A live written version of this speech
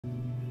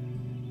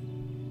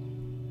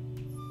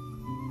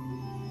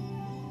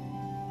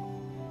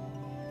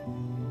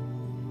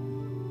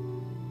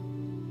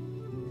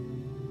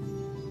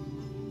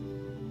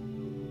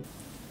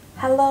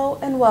Hello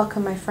and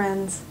welcome, my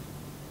friends.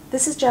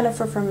 This is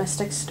Jennifer from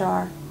Mystic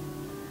Star.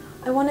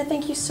 I want to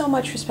thank you so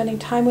much for spending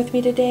time with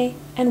me today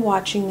and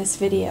watching this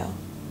video.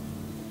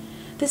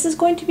 This is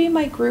going to be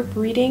my group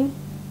reading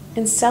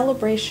in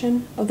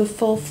celebration of the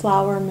full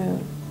flower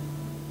moon.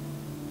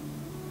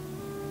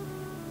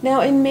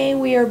 Now in May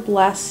we are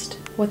blessed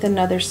with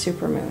another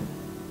supermoon.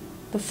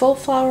 The full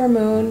flower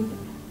moon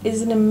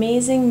is an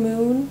amazing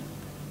moon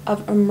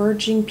of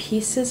emerging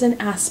pieces and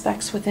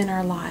aspects within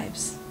our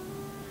lives.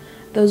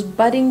 Those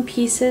budding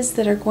pieces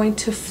that are going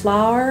to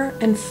flower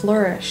and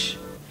flourish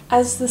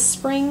as the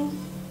spring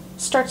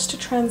starts to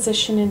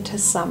transition into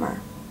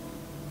summer.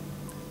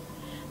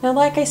 Now,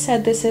 like I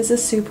said, this is a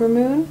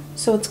supermoon,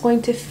 so it's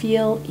going to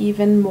feel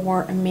even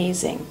more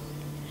amazing.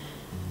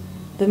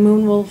 The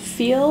moon will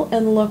feel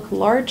and look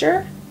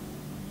larger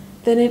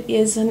than it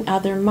is in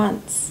other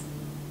months.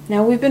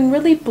 Now, we've been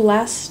really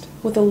blessed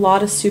with a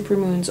lot of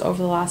supermoons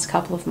over the last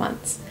couple of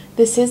months.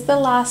 This is the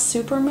last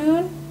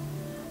supermoon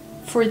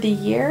for the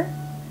year.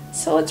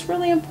 So it's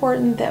really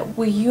important that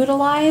we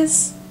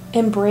utilize,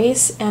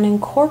 embrace, and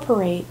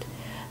incorporate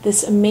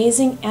this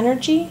amazing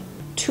energy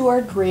to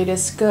our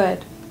greatest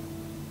good.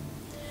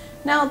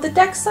 Now, the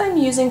decks I'm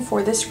using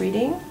for this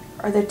reading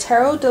are the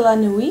Tarot de la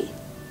Nuit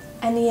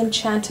and the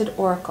Enchanted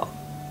Oracle.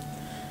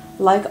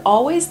 Like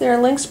always, there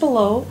are links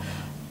below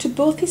to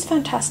both these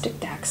fantastic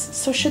decks,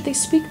 so should they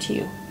speak to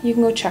you, you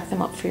can go check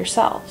them out for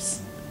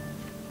yourselves.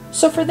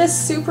 So for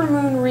this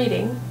supermoon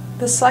reading,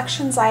 the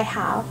selections I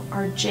have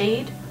are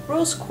Jade,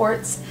 Rose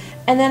Quartz,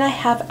 and then I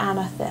have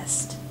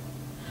Amethyst.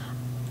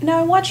 Now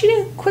I want you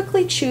to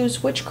quickly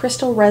choose which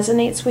crystal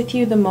resonates with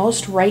you the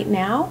most right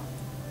now.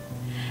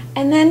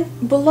 And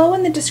then below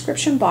in the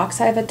description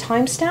box I have a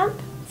timestamp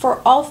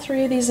for all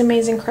three of these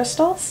amazing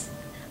crystals.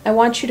 I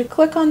want you to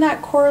click on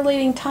that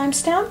correlating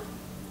timestamp.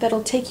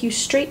 That'll take you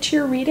straight to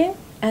your reading,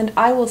 and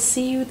I will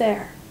see you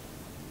there.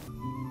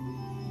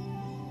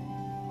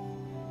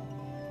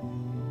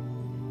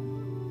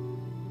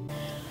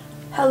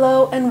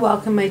 Hello and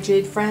welcome, my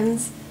Jade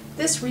friends.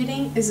 This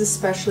reading is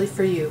especially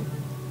for you.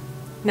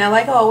 Now,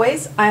 like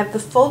always, I have the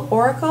full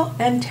Oracle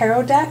and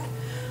Tarot deck,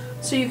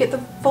 so you get the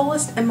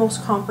fullest and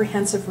most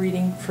comprehensive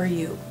reading for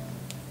you.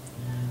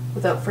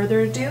 Without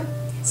further ado,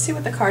 let's see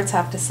what the cards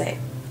have to say.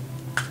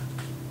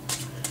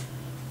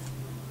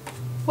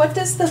 What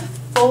does the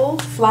full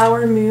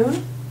flower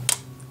moon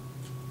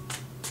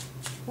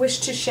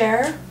wish to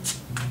share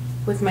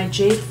with my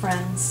Jade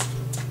friends?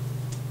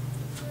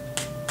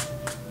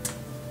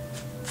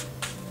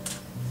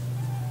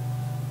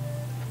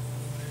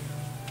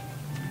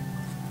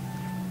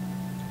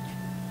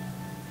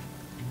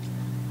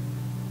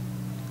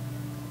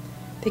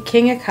 The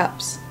King of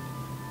Cups.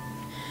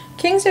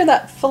 Kings are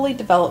that fully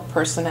developed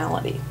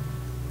personality.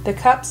 The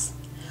Cups,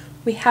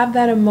 we have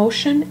that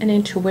emotion and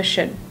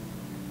intuition.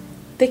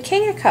 The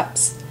King of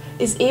Cups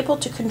is able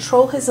to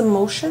control his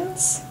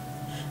emotions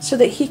so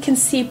that he can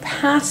see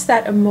past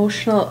that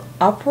emotional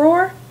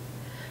uproar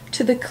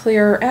to the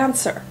clearer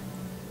answer.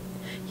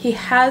 He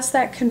has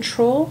that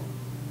control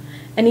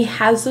and he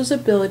has those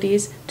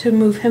abilities to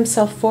move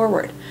himself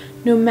forward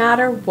no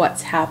matter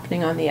what's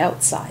happening on the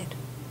outside.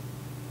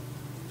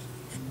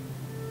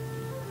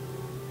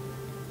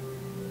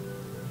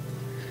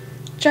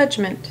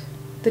 Judgment,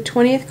 the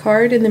 20th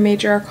card in the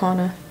Major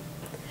Arcana,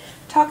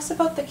 talks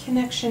about the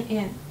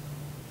connection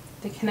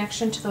the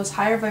connection to those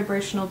higher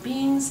vibrational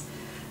beings,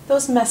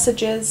 those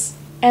messages,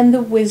 and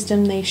the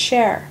wisdom they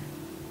share.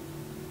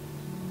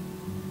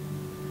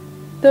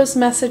 Those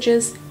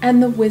messages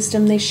and the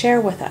wisdom they share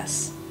with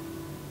us.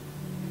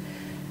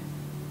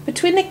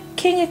 Between the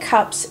King of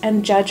Cups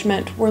and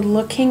Judgment, we're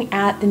looking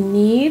at the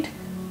need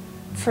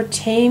for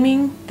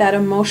taming that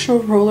emotional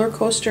roller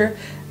coaster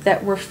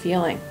that we're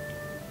feeling.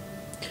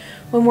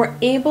 When we're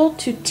able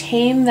to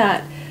tame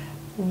that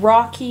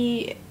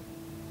rocky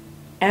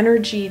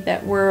energy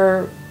that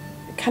we're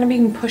kind of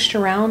being pushed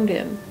around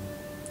in,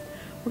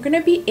 we're going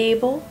to be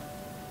able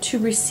to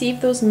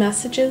receive those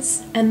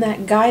messages and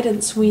that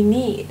guidance we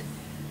need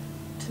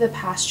to the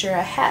pasture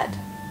ahead.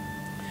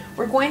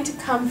 We're going to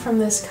come from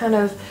this kind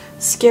of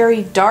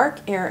scary dark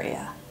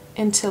area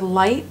into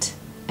light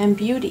and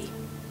beauty.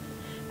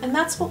 And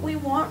that's what we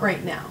want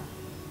right now.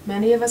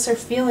 Many of us are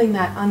feeling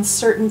that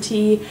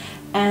uncertainty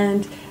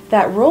and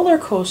that roller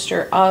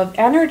coaster of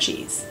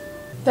energies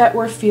that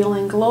we're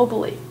feeling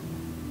globally.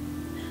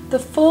 The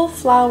full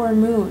flower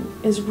moon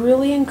is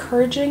really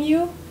encouraging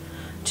you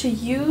to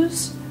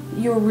use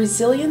your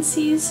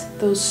resiliencies,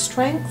 those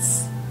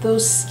strengths,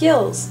 those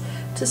skills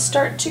to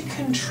start to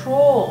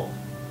control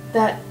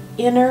that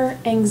inner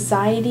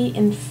anxiety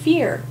and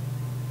fear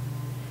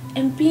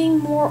and being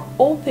more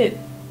open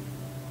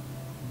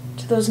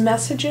to those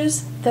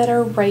messages that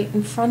are right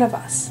in front of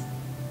us.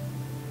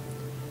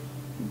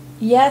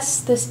 Yes,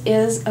 this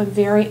is a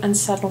very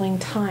unsettling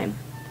time.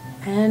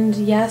 And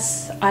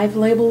yes, I've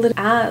labeled it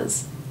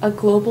as a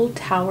global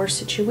tower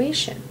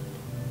situation.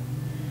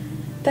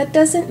 That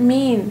doesn't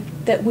mean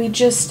that we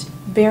just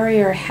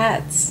bury our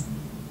heads.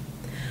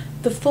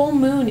 The full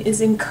moon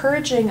is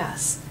encouraging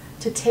us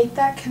to take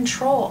that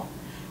control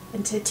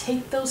and to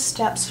take those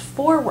steps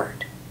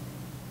forward.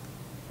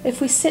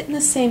 If we sit in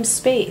the same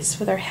space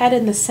with our head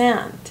in the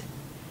sand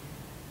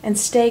and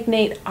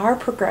stagnate our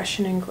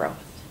progression and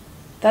growth,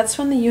 that's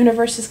when the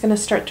universe is going to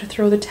start to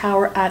throw the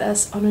tower at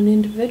us on an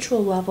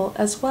individual level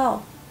as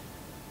well.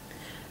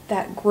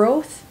 That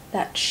growth,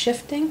 that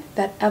shifting,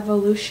 that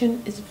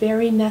evolution is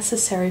very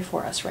necessary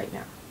for us right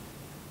now.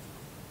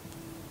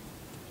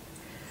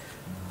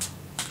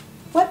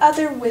 What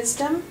other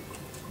wisdom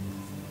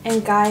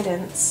and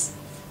guidance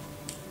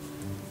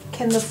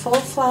can the full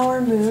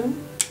flower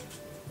moon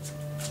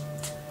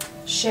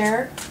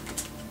share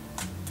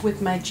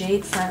with my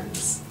Jade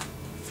friends?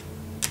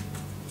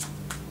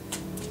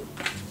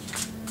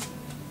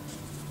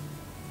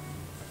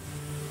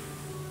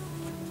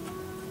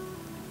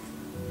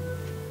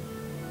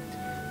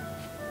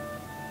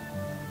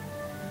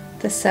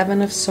 The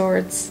Seven of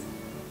Swords.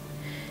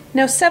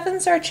 Now,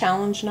 sevens are a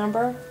challenge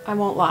number, I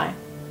won't lie.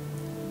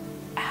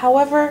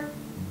 However,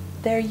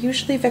 they're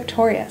usually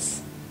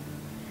victorious.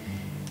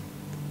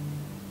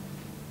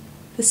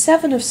 The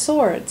Seven of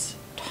Swords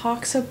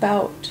talks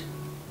about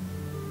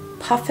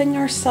puffing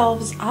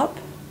ourselves up,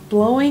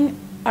 blowing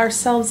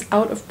ourselves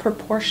out of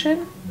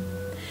proportion,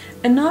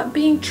 and not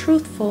being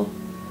truthful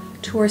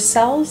to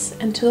ourselves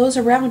and to those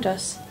around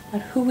us on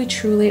who we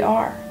truly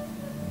are.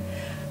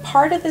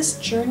 Part of this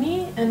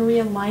journey and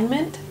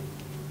realignment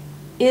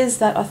is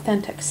that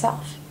authentic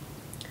self.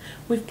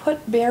 We've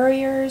put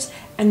barriers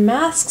and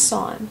masks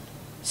on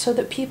so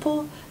that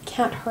people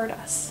can't hurt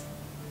us.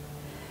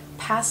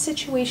 Past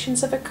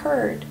situations have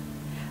occurred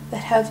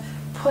that have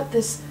put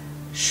this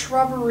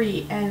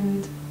shrubbery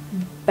and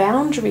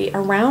boundary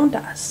around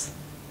us,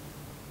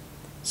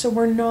 so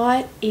we're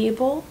not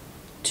able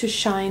to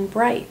shine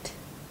bright.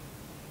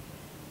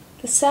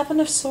 The Seven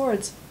of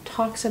Swords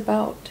talks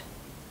about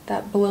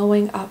that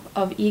blowing up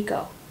of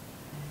ego,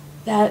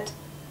 that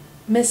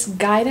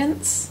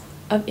misguidance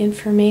of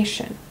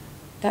information,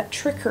 that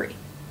trickery.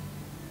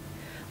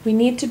 We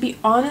need to be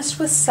honest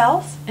with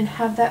self and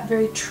have that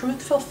very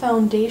truthful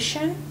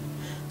foundation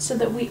so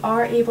that we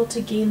are able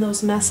to gain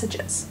those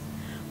messages.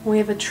 When we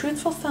have a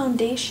truthful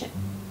foundation,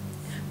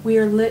 we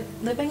are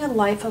living a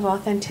life of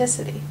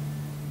authenticity,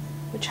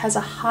 which has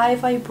a high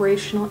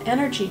vibrational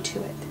energy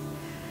to it.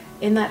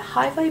 In that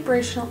high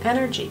vibrational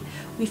energy,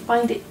 we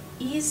find it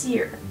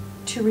easier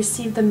to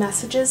receive the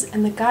messages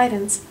and the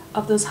guidance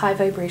of those high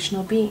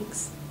vibrational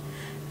beings.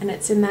 And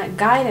it's in that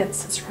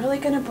guidance that's really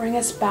going to bring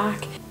us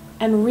back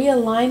and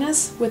realign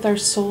us with our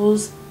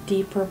soul's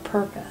deeper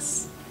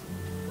purpose.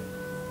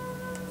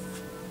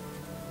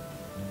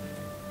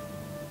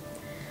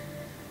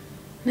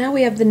 Now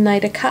we have the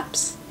Knight of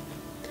Cups.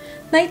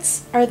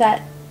 Knights are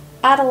that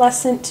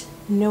adolescent,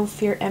 no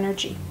fear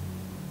energy.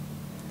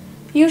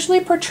 Usually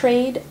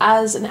portrayed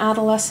as an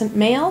adolescent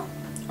male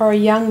or a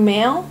young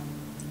male,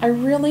 I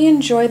really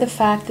enjoy the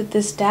fact that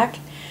this deck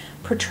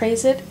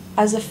portrays it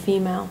as a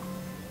female.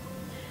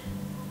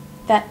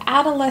 That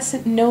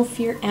adolescent no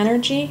fear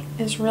energy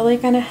is really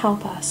going to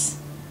help us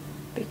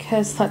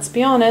because, let's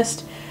be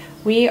honest,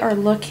 we are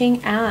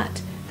looking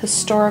at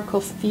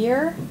historical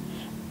fear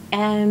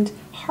and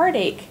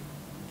heartache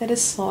that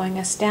is slowing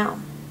us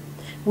down.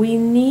 We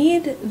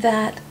need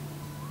that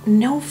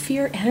no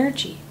fear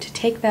energy to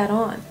take that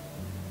on.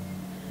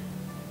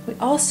 We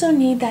also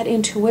need that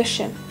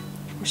intuition.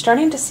 We're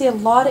starting to see a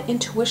lot of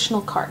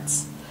intuitional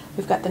cards.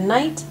 We've got the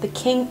Knight, the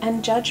King,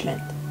 and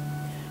Judgment.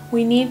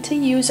 We need to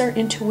use our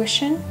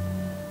intuition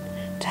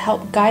to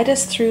help guide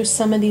us through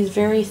some of these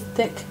very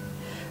thick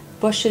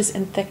bushes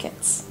and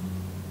thickets.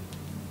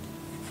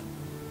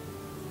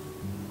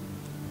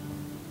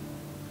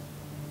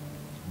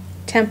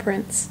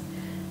 Temperance,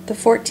 the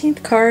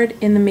 14th card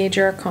in the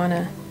Major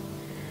Arcana,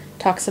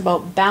 talks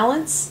about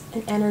balance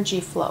and energy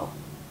flow.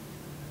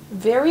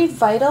 Very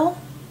vital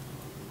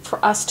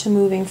for us to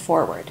moving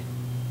forward.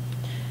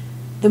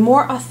 The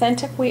more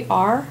authentic we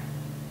are,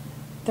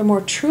 the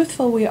more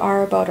truthful we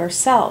are about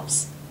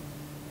ourselves,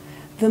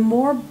 the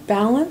more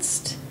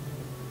balanced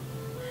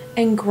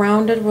and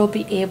grounded we'll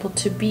be able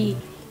to be,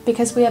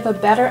 because we have a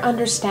better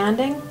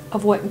understanding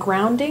of what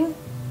grounding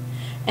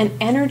and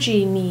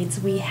energy needs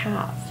we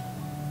have.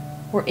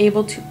 We're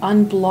able to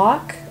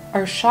unblock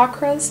our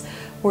chakras,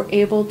 we're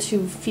able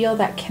to feel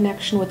that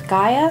connection with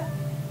Gaia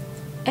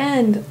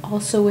and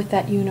also with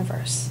that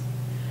universe.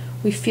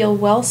 We feel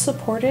well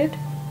supported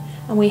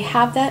and we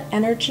have that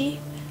energy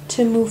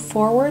to move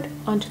forward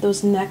onto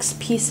those next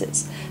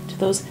pieces, to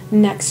those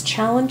next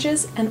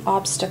challenges and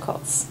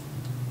obstacles.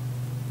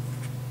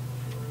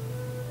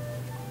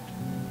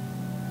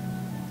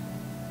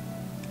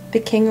 The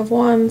King of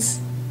Wands.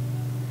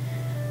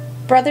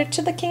 Brother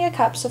to the King of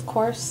Cups, of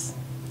course.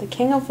 The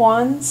King of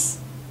Wands,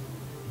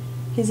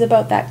 he's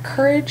about that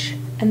courage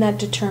and that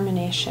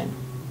determination.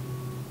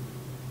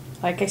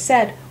 Like I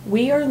said,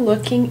 we are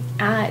looking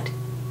at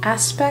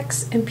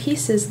aspects and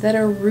pieces that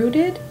are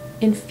rooted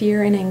in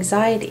fear and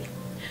anxiety.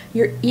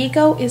 Your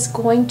ego is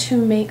going to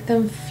make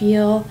them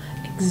feel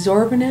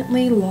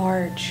exorbitantly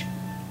large.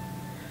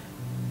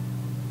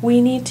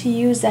 We need to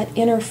use that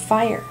inner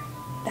fire,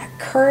 that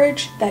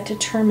courage, that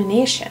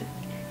determination,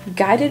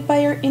 guided by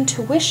your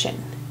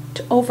intuition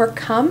to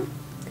overcome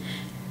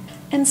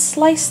and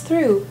slice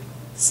through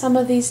some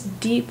of these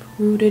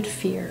deep-rooted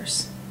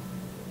fears.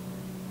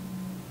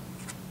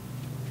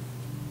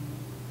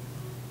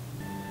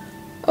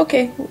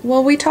 Okay,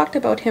 well, we talked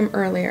about him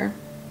earlier.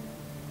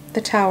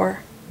 The Tower.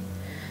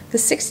 The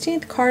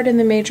 16th card in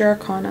the Major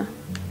Arcana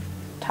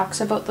talks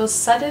about those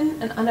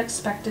sudden and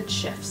unexpected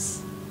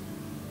shifts.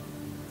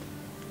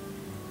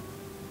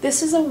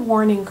 This is a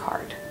warning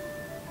card.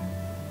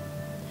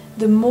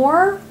 The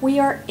more we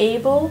are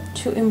able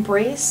to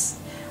embrace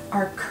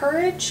our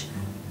courage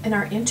and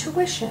our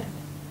intuition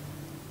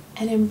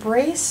and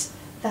embrace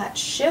that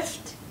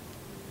shift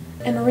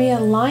and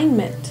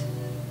realignment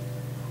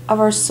of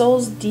our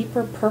soul's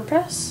deeper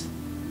purpose,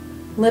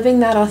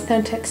 living that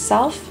authentic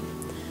self,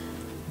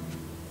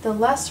 the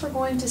less we're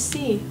going to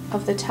see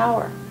of the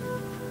Tower.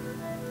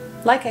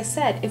 Like I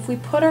said, if we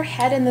put our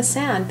head in the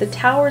sand, the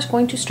Tower is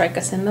going to strike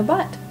us in the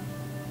butt.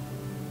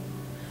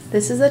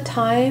 This is a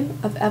time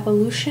of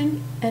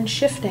evolution and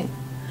shifting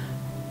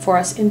for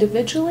us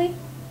individually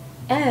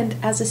and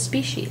as a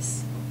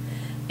species.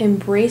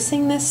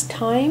 Embracing this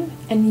time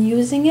and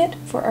using it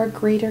for our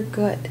greater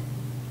good.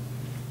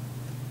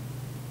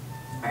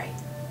 Alright,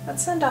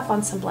 let's send off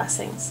on some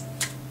blessings.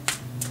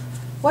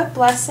 What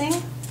blessing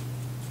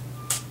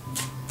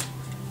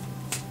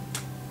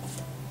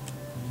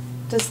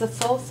does the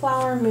full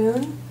flower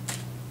moon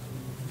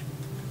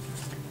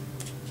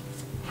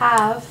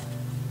have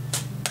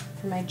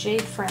for my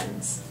Jade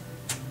friends?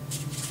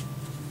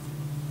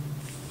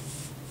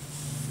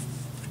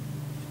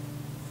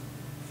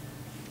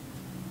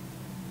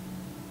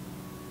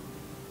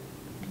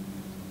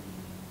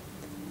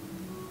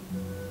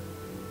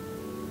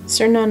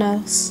 Sir None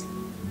Else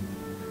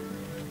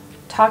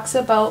talks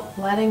about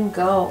letting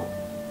go.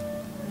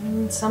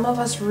 And some of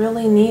us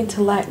really need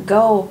to let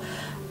go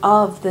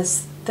of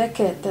this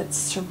thicket that's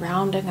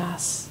surrounding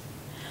us.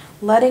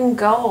 Letting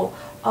go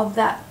of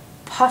that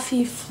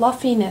puffy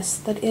fluffiness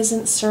that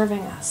isn't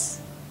serving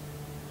us.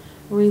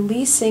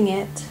 Releasing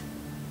it.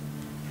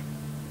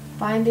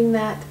 Finding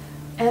that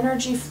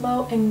energy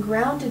flow and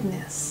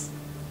groundedness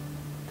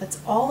that's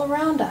all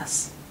around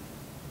us,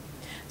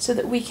 so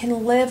that we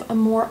can live a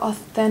more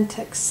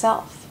authentic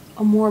self,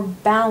 a more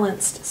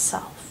balanced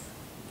self.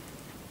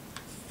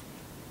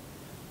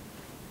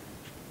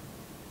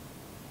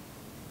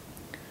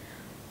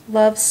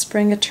 Love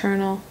Spring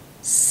Eternal,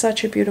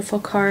 such a beautiful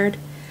card,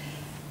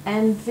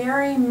 and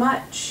very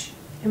much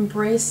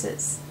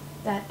embraces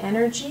that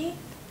energy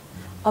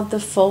of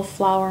the full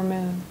flower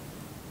moon.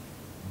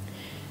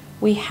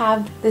 We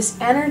have this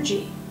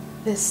energy,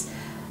 this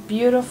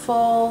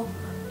beautiful,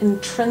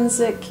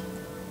 intrinsic,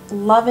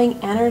 loving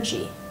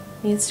energy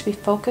needs to be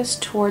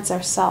focused towards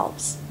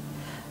ourselves.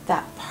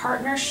 That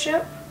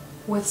partnership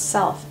with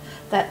self,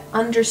 that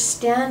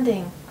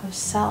understanding of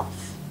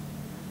self,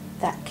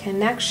 that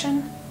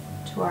connection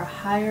to our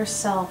higher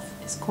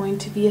self is going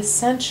to be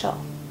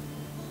essential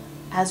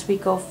as we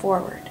go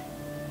forward.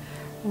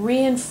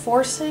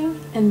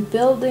 Reinforcing and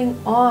building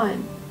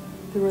on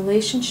the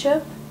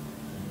relationship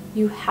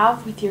you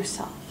have with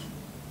yourself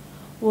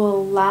will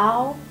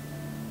allow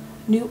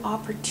new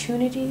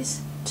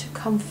opportunities to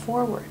come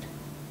forward.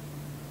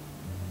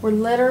 We're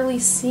literally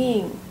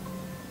seeing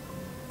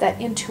that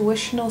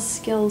intuitional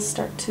skills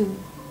start to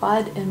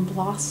bud and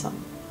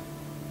blossom,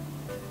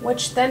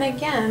 which then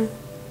again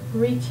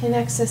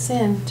reconnects us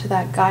in to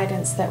that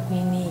guidance that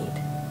we need.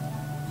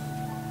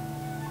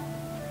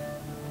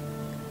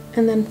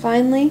 And then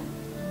finally,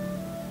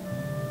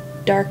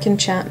 Dark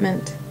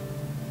Enchantment.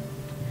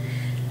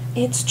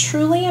 It's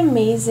truly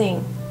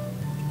amazing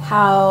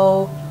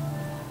how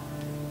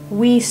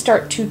we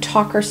start to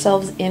talk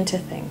ourselves into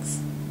things.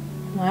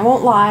 And I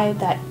won't lie,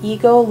 that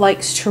ego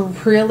likes to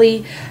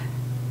really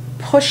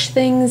push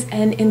things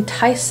and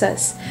entice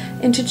us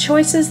into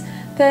choices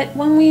that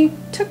when we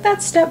took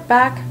that step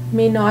back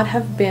may not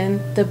have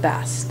been the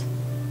best.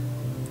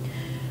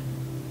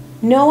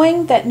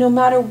 Knowing that no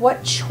matter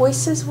what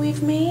choices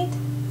we've made,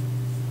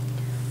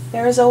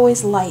 there is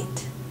always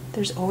light.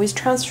 There's always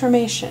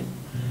transformation.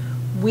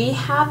 We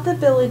have the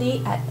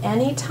ability at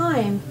any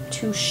time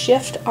to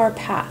shift our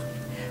path,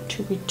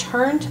 to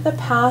return to the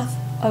path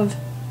of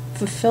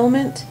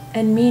fulfillment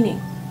and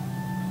meaning.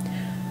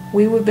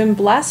 We have been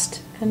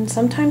blessed and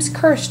sometimes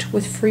cursed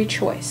with free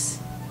choice.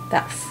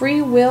 That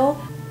free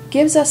will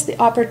gives us the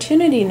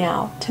opportunity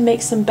now to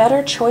make some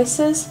better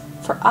choices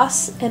for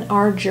us and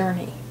our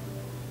journey.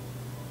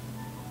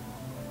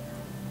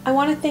 I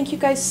want to thank you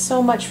guys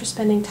so much for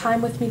spending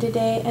time with me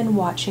today and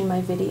watching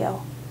my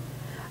video.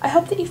 I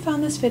hope that you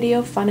found this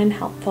video fun and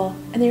helpful,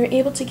 and that you're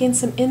able to gain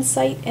some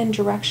insight and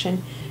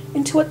direction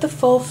into what the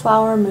full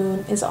flower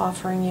moon is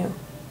offering you.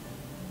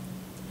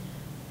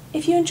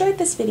 If you enjoyed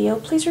this video,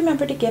 please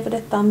remember to give it a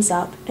thumbs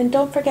up, and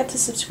don't forget to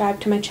subscribe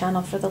to my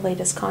channel for the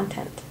latest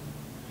content.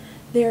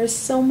 There is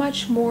so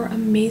much more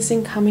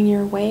amazing coming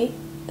your way.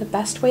 The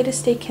best way to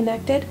stay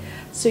connected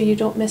so you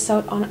don't miss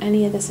out on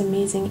any of this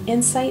amazing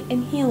insight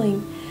and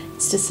healing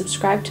is to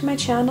subscribe to my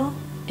channel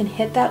and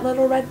hit that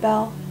little red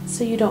bell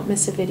so you don't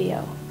miss a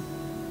video.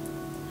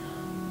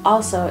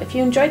 Also, if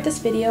you enjoyed this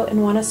video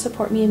and want to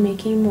support me in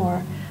making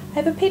more, I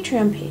have a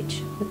Patreon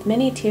page with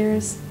many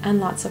tiers and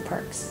lots of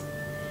perks.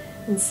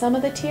 In some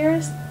of the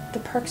tiers, the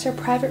perks are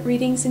private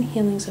readings and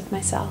healings with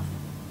myself.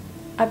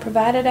 I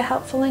provided a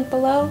helpful link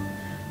below,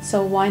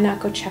 so why not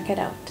go check it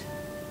out?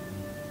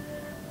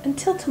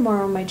 Until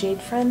tomorrow, my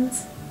Jade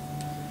friends.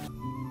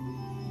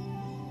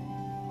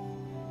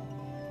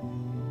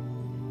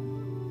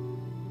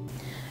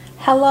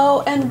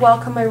 Hello and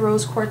welcome, my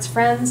Rose Quartz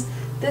friends.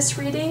 This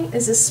reading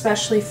is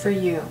especially for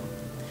you.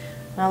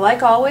 Now,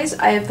 like always,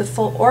 I have the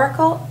full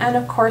Oracle and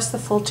of course the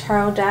full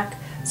Tarot deck,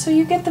 so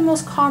you get the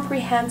most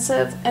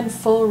comprehensive and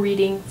full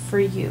reading for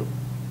you.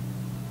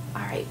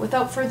 Alright,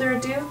 without further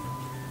ado,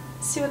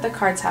 let's see what the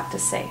cards have to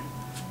say.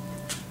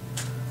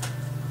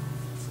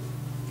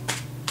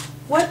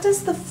 What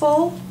does the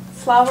full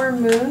flower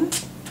moon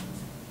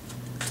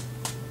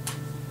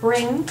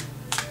bring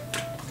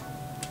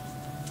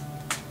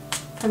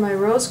for my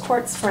Rose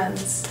Quartz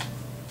friends?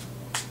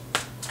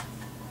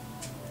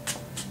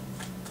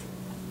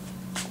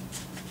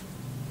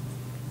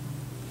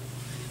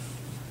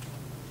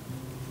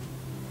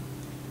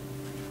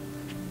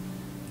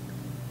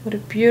 What a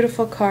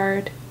beautiful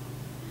card.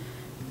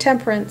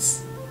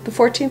 Temperance, the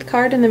 14th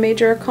card in the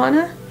Major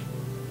Arcana,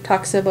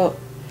 talks about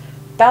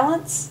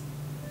balance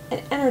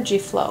and energy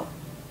flow.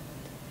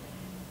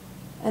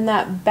 And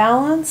that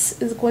balance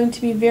is going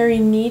to be very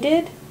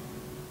needed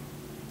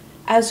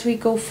as we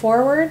go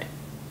forward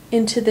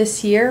into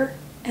this year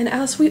and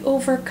as we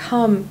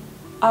overcome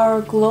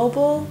our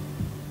global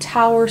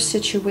tower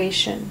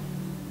situation.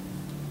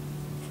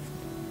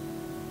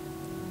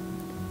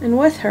 And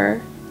with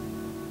her,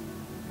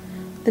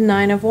 the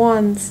Nine of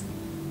Wands.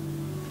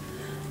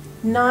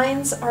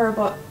 Nines are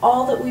about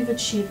all that we've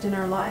achieved in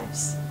our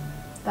lives.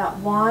 That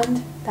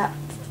wand, that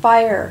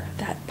fire,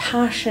 that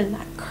passion,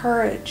 that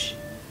courage.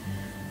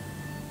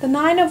 The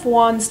Nine of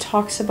Wands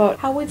talks about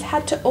how we've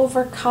had to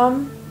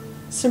overcome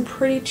some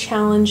pretty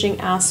challenging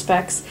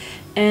aspects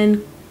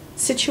and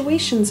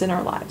situations in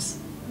our lives.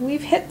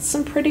 We've hit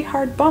some pretty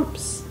hard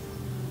bumps.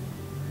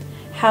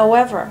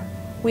 However,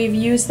 we've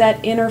used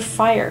that inner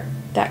fire,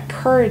 that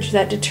courage,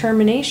 that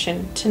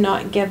determination to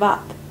not give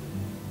up.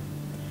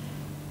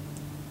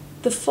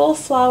 The full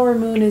flower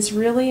moon is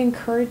really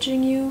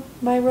encouraging you,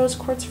 my Rose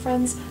Quartz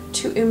friends,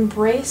 to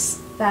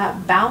embrace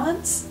that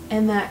balance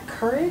and that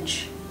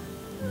courage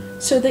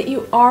so that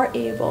you are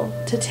able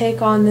to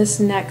take on this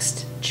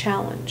next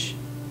challenge.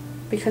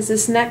 Because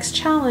this next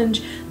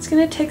challenge is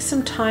going to take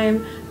some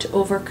time to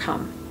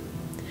overcome.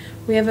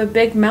 We have a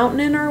big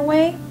mountain in our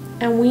way,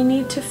 and we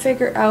need to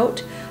figure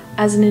out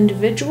as an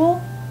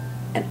individual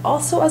and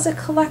also as a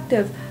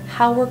collective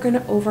how we're going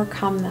to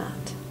overcome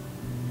that.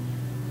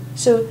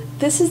 So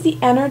this is the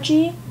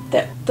energy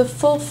that the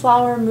full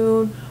flower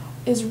moon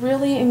is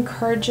really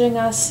encouraging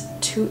us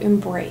to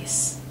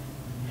embrace.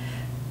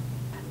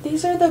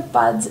 These are the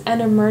buds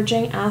and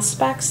emerging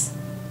aspects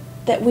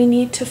that we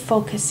need to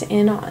focus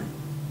in on.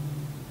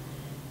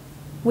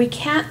 We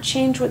can't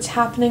change what's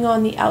happening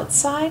on the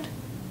outside.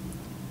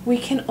 We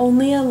can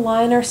only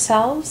align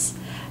ourselves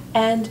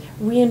and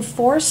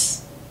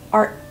reinforce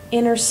our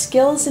inner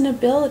skills and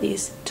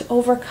abilities to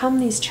overcome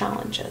these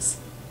challenges,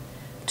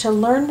 to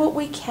learn what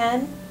we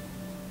can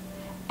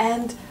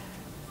and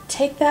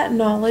take that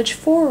knowledge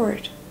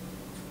forward.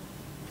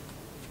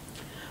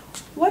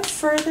 What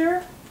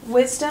further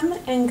wisdom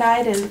and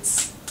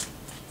guidance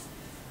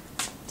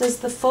does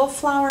the full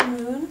flower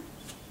moon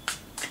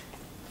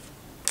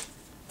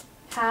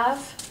have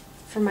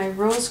for my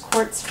Rose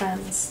Quartz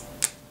friends?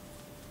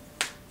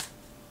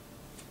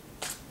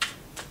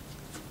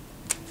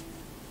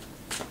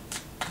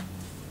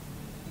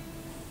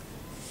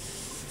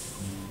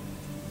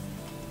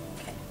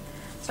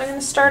 So I'm going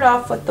to start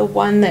off with the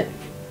one that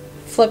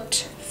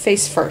flipped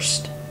face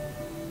first.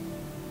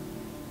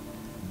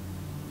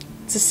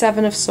 It's a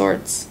Seven of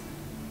Swords.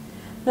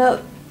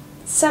 Now,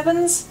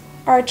 sevens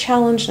are a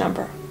challenge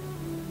number.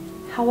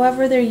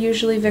 However, they're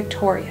usually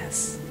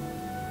victorious.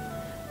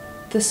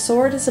 The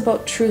sword is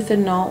about truth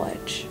and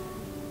knowledge.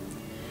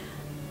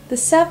 The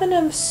Seven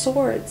of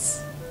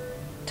Swords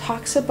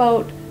talks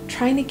about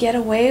trying to get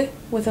away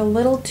with a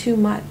little too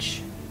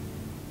much.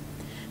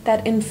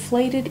 That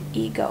inflated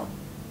ego.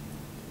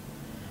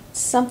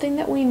 Something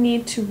that we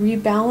need to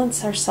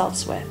rebalance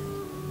ourselves with.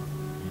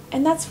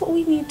 And that's what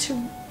we need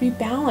to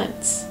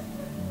rebalance.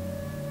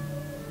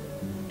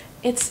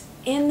 It's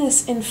in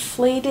this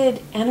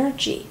inflated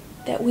energy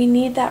that we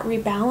need that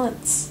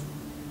rebalance.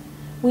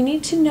 We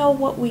need to know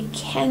what we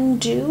can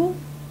do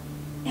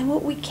and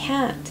what we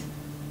can't.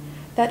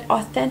 That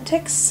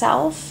authentic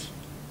self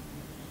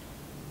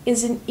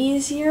is an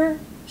easier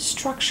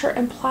structure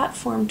and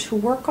platform to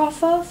work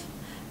off of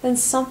than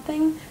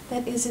something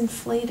that is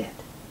inflated.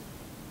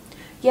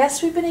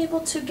 Yes, we've been able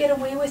to get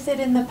away with it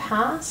in the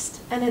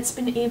past, and it's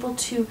been able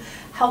to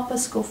help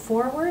us go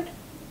forward.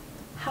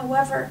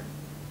 However,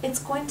 it's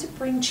going to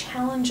bring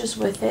challenges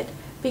with it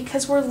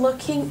because we're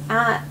looking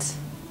at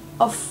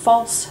a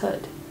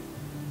falsehood.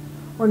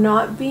 We're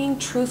not being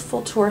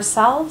truthful to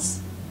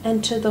ourselves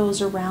and to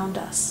those around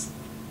us.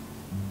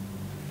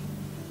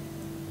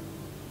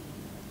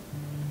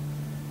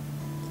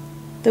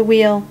 The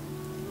Wheel,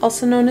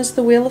 also known as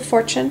the Wheel of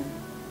Fortune,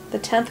 the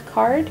 10th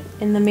card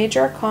in the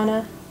Major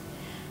Arcana,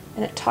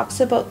 and it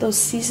talks about those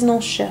seasonal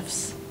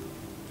shifts,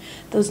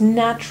 those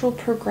natural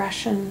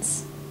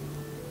progressions.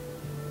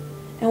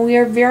 And we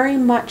are very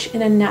much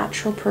in a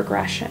natural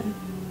progression.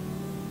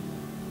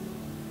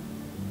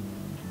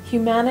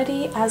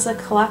 Humanity as a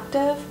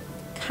collective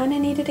kind of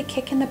needed a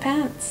kick in the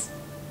pants.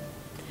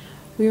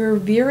 We were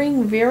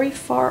veering very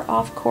far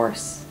off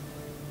course.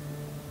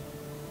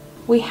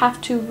 We have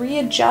to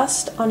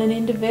readjust on an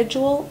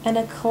individual and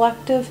a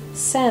collective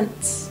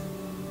sense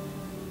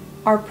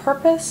our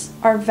purpose,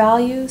 our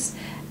values,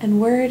 and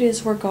where it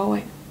is we're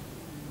going.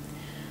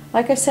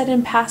 Like I said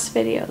in past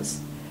videos,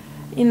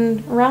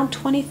 in around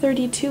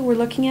 2032, we're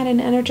looking at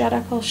an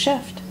energetical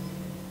shift.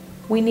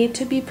 We need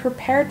to be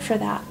prepared for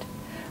that.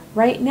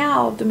 Right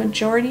now, the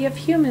majority of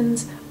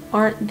humans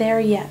aren't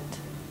there yet.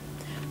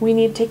 We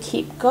need to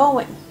keep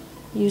going,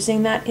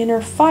 using that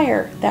inner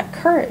fire, that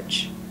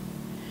courage,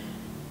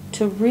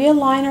 to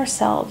realign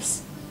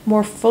ourselves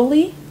more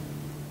fully.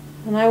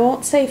 And I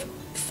won't say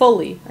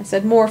fully, I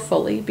said more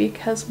fully,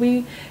 because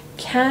we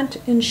can't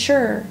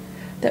ensure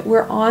that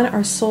we're on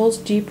our soul's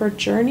deeper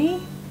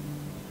journey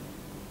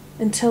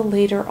until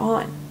later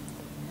on.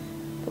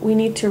 But we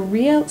need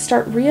to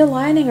start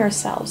realigning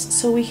ourselves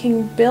so we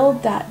can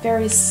build that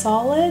very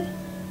solid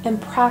and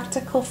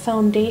practical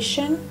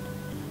foundation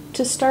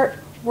to start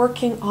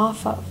working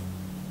off of.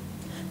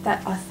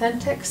 That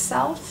authentic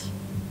self,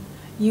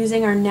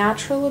 using our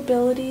natural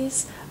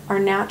abilities, our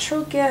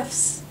natural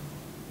gifts,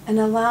 and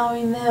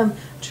allowing them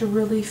to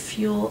really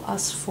fuel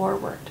us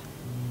forward.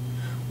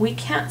 We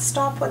can't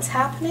stop what's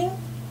happening.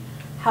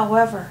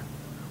 However,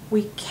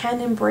 we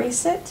can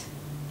embrace it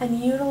and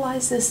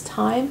utilize this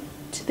time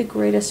to the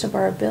greatest of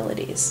our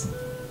abilities.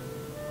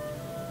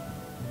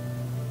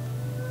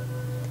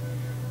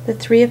 The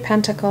Three of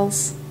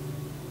Pentacles.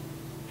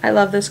 I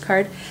love this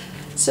card.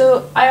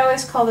 So I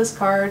always call this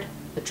card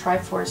the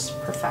Triforce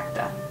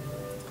Perfecta.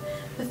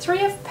 The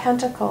Three of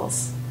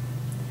Pentacles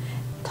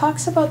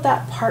talks about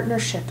that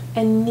partnership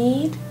and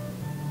need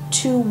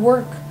to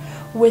work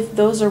with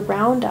those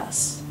around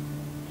us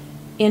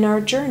in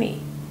our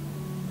journey,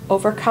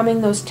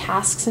 overcoming those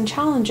tasks and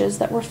challenges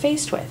that we're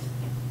faced with.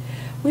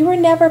 We were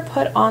never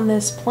put on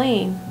this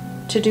plane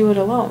to do it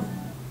alone.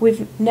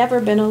 We've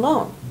never been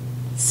alone.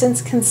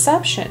 Since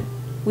conception,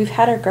 we've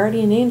had our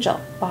guardian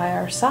angel by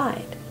our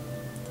side.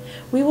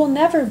 We will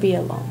never be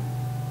alone.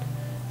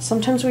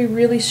 Sometimes we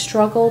really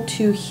struggle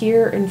to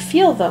hear and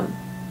feel them.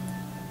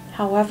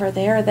 However,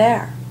 they are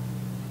there.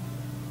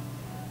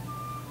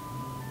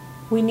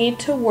 We need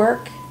to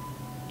work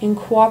in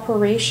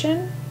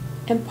cooperation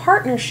and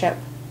partnership,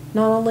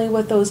 not only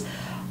with those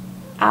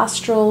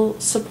astral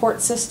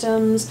support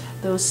systems,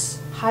 those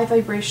high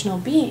vibrational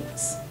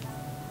beings,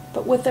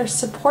 but with their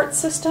support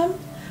system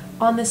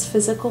on this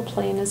physical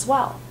plane as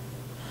well.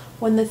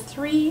 When the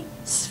three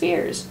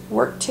spheres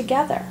work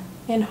together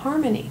in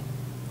harmony,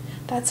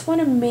 that's when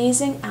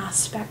amazing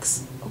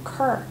aspects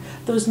occur,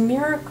 those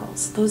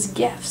miracles, those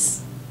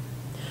gifts.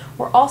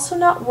 We're also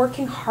not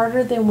working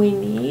harder than we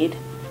need.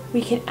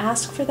 We can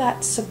ask for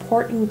that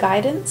support and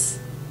guidance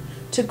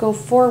to go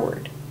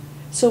forward,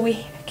 so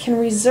we can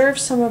reserve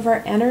some of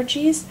our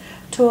energies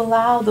to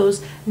allow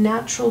those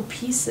natural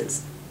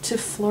pieces to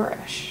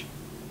flourish.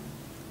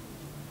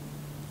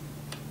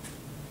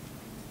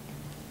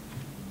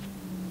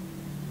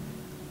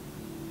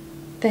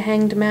 The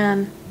Hanged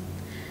Man.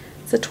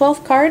 It's the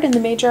 12th card in the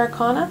Major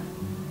Arcana.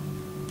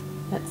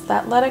 It's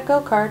that Let It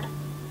Go card.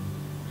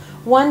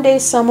 One day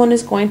someone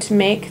is going to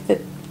make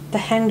the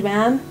Hanged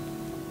Man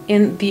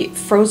in the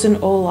Frozen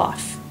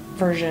Olaf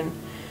version.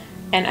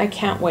 And I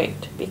can't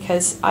wait,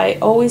 because I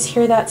always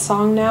hear that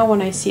song now when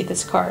I see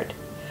this card.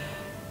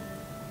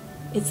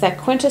 It's that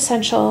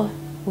quintessential,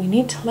 we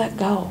need to let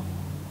go.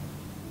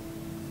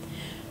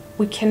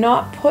 We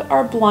cannot put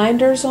our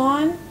blinders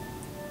on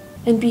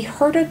and be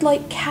herded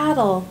like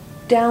cattle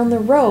down the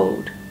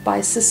road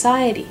by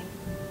society.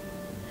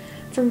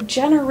 For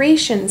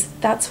generations,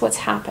 that's what's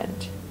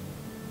happened.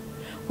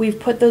 We've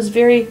put those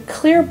very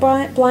clear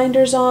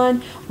blinders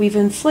on, we've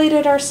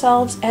inflated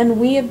ourselves, and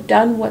we have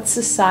done what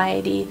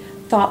society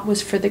thought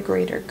was for the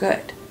greater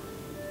good.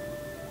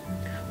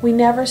 We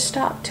never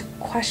stopped to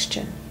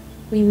question.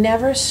 We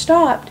never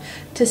stopped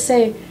to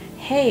say,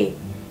 hey,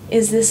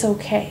 is this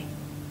okay?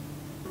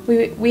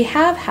 We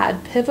have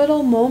had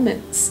pivotal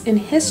moments in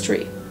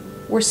history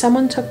where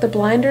someone took the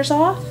blinders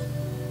off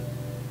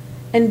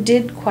and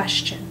did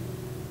question.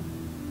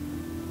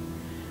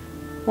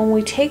 When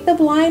we take the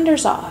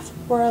blinders off,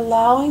 we're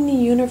allowing the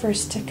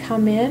universe to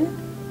come in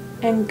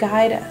and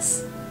guide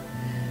us,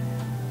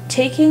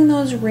 taking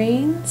those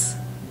reins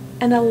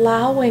and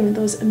allowing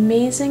those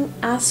amazing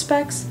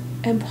aspects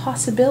and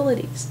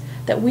possibilities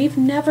that we've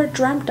never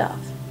dreamt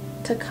of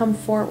to come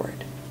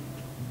forward.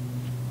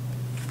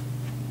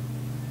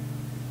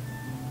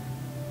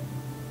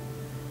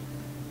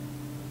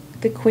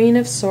 the Queen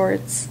of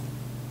Swords.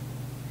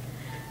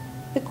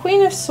 The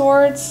Queen of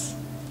Swords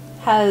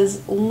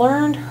has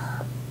learned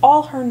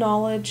all her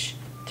knowledge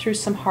through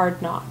some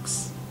hard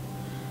knocks.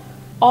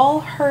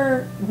 All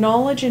her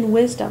knowledge and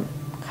wisdom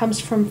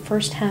comes from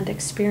first-hand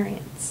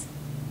experience.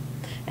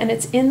 And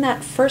it's in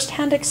that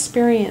first-hand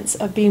experience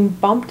of being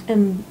bumped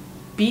and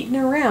beaten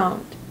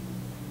around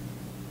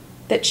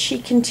that she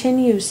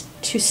continues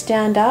to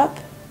stand up,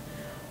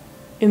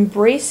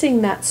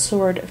 embracing that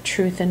sword of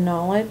truth and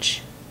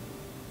knowledge,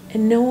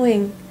 and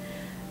knowing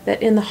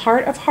that in the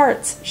heart of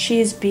hearts,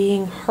 she is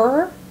being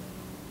her,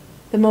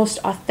 the most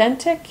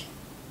authentic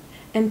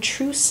and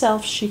true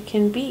self she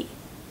can be.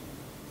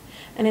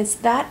 And it's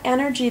that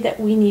energy that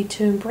we need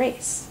to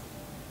embrace.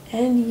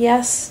 And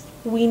yes,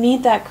 we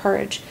need that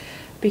courage,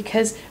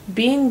 because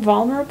being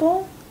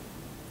vulnerable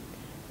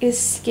is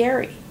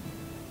scary.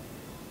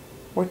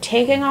 We're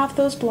taking off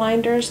those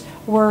blinders.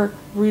 We're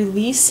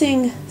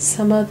releasing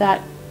some of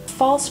that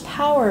false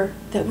power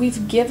that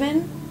we've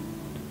given,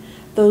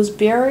 those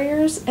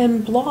barriers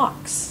and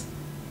blocks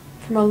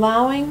from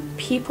allowing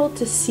people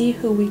to see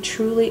who we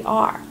truly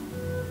are.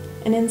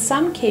 And in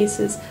some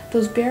cases,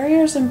 those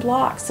barriers and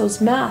blocks, those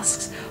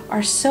masks,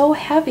 are so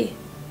heavy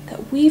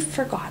that we've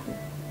forgotten.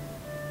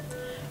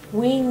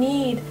 We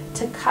need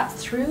to cut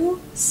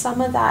through some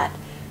of that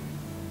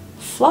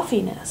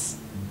fluffiness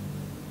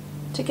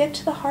to get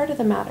to the heart of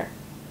the matter,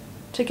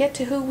 to get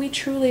to who we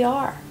truly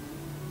are.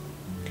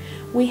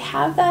 We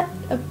have that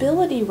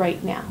ability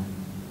right now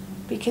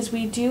because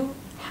we do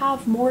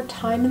have more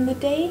time in the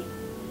day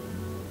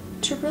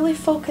to really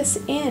focus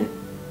in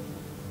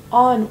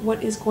on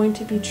what is going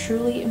to be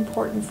truly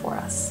important for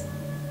us.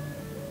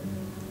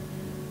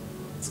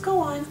 Let's go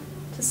on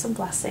to some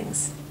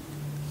blessings.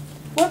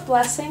 What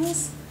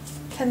blessings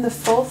can the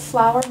full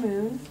flower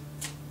moon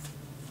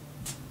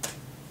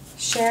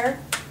share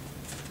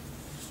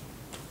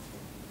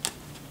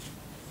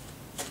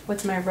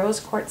with my rose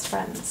quartz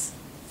friends?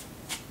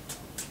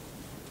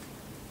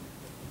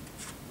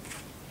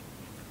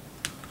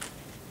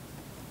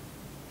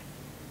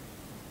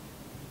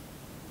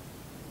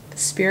 The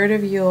spirit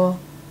of Yule.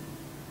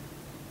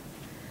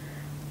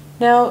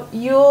 Now,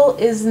 Yule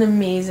is an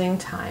amazing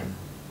time.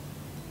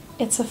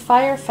 It's a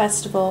fire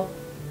festival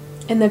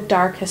in the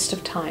darkest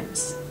of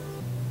times.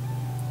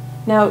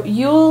 Now,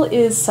 Yule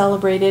is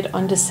celebrated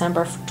on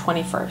December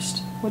 21st,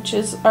 which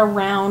is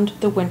around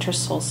the winter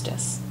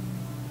solstice,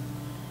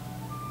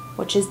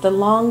 which is the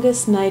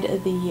longest night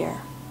of the year.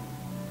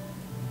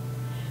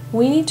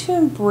 We need to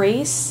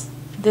embrace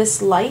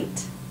this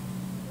light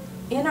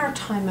in our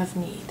time of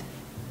need.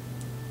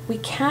 We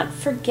can't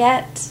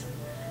forget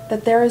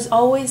that there is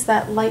always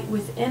that light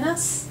within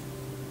us,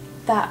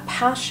 that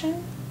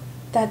passion,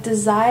 that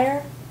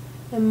desire,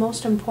 and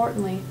most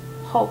importantly,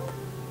 hope.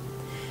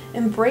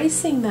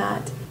 Embracing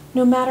that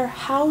no matter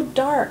how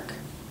dark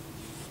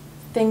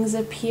things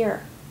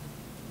appear.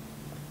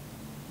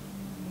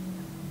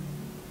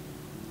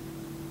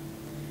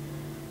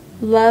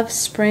 Love,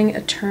 spring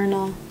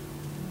eternal.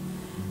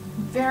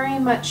 Very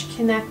much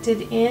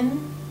connected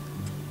in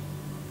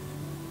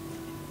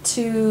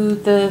to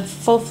the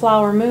full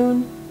flower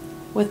moon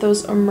with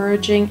those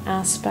emerging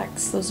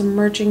aspects, those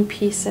emerging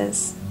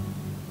pieces.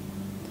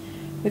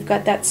 We've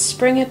got that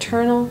spring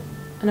eternal,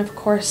 and of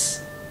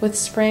course, with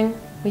spring,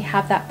 we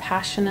have that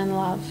passion and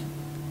love.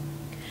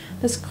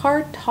 This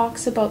card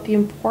talks about the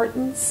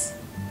importance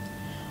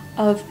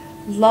of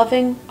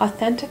loving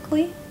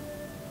authentically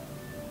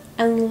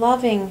and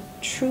loving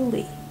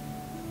truly.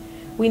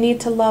 We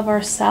need to love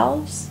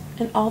ourselves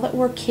and all that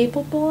we're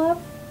capable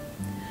of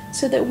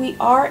so that we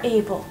are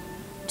able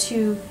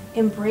to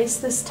embrace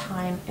this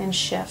time and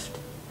shift,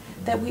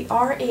 that we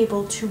are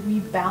able to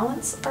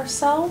rebalance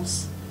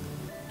ourselves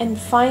and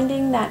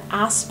finding that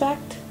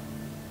aspect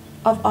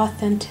of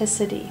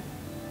authenticity.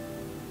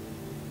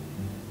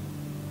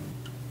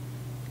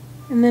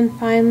 And then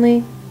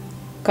finally,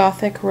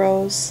 Gothic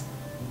Rose.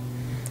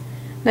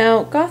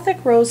 Now,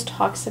 Gothic Rose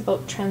talks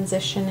about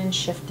transition and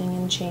shifting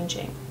and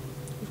changing.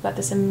 We've got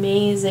this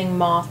amazing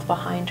moth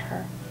behind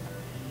her.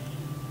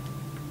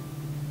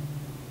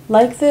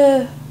 Like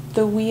the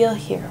wheel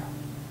here,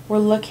 we're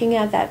looking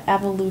at that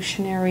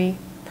evolutionary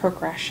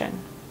progression.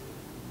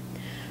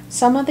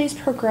 Some of these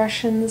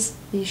progressions,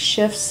 these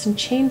shifts and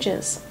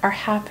changes are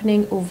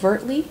happening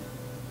overtly,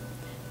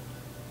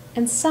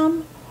 and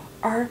some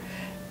are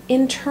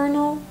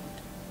internal,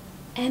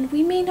 and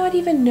we may not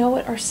even know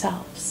it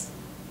ourselves.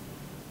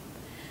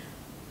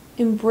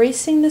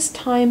 Embracing this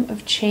time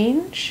of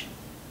change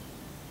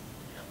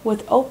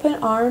with open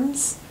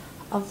arms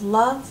of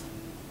love,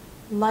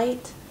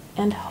 light,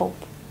 and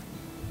hope.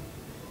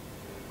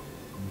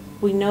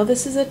 We know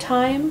this is a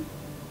time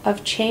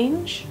of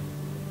change,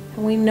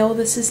 and we know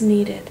this is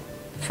needed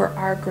for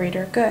our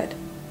greater good.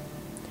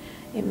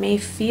 It may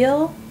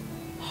feel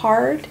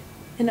hard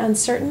and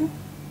uncertain.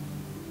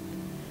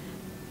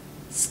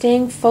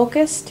 Staying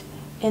focused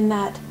in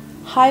that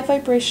high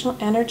vibrational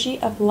energy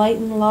of light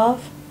and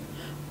love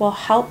will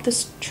help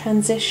this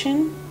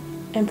transition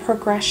and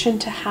progression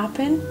to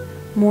happen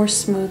more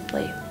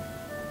smoothly.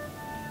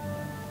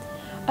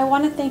 I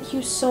want to thank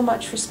you so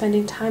much for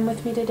spending time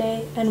with me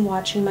today and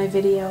watching my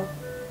video.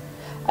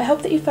 I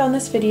hope that you found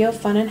this video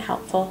fun and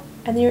helpful,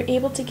 and that you're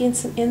able to gain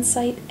some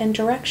insight and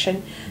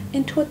direction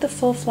into what the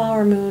full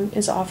flower moon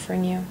is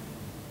offering you.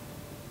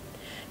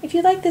 If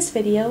you like this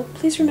video,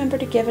 please remember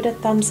to give it a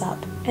thumbs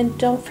up, and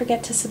don't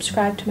forget to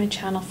subscribe to my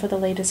channel for the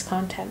latest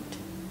content.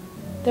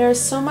 There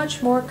is so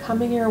much more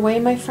coming your way,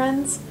 my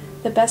friends.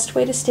 The best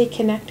way to stay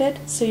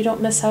connected so you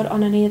don't miss out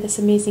on any of this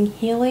amazing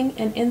healing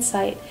and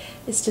insight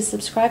is to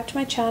subscribe to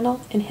my channel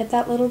and hit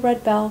that little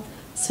red bell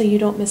so you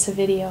don't miss a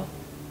video.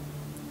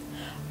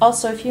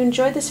 Also, if you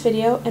enjoyed this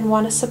video and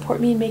want to support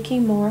me in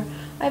making more,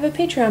 I have a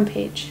Patreon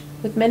page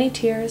with many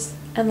tiers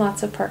and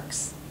lots of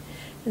perks.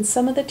 In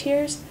some of the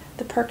tiers,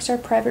 the perks are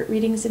private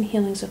readings and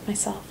healings with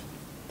myself.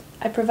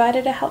 I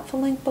provided a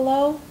helpful link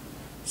below,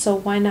 so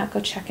why not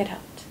go check it out.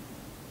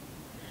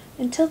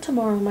 Until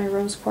tomorrow, my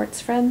rose quartz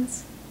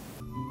friends.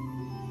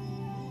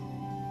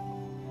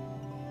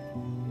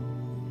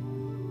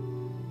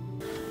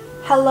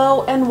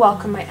 Hello and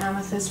welcome, my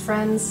amethyst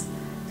friends.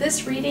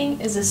 This reading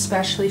is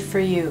especially for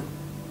you.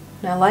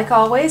 Now, like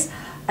always,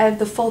 I have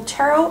the full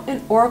tarot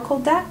and oracle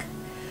deck,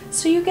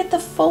 so you get the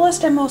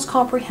fullest and most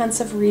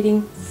comprehensive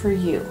reading for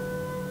you.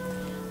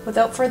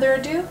 Without further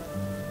ado,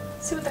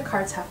 see what the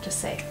cards have to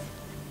say.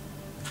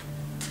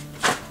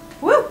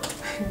 Woo!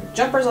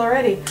 Jumpers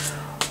already.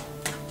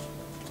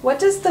 What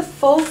does the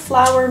full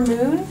flower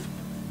moon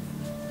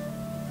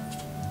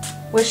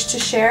wish to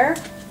share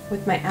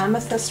with my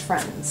amethyst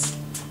friends?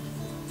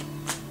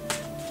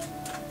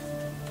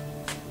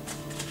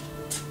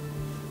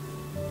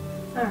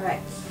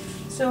 Alright,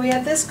 so we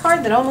had this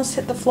card that almost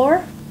hit the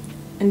floor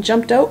and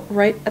jumped out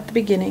right at the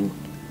beginning.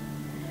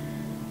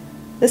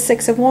 The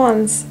Six of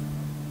Wands.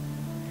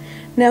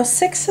 Now,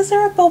 sixes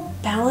are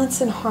about balance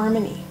and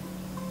harmony.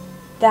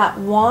 That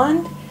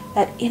wand,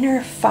 that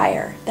inner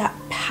fire, that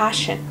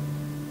passion.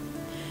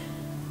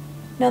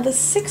 Now, the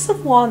Six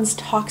of Wands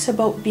talks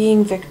about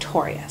being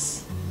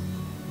victorious.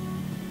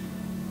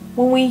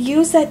 When we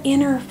use that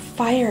inner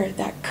fire,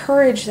 that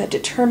courage, that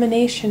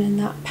determination, and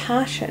that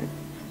passion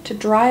to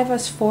drive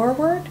us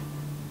forward,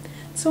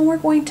 so we're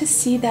going to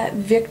see that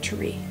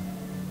victory.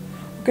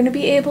 We're going to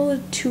be able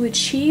to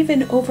achieve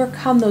and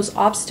overcome those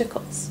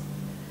obstacles.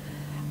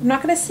 I'm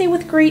not going to say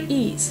with great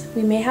ease.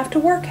 We may have to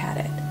work at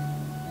it.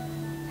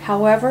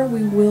 However,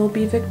 we will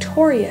be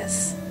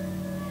victorious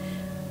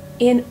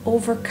in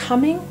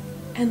overcoming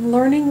and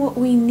learning what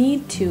we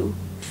need to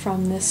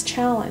from this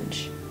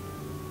challenge.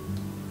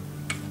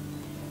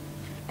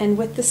 And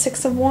with the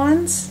Six of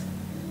Wands,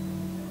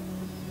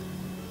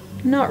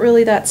 not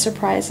really that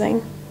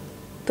surprising.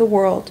 The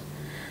World.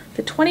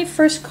 The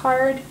 21st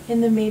card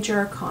in the Major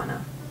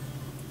Arcana.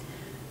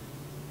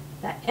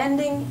 That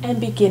ending and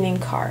beginning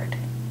card.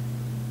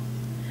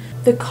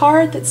 The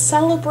card that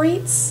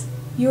celebrates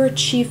your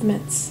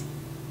achievements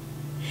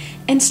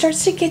and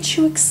starts to get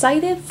you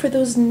excited for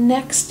those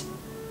next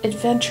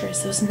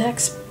adventures, those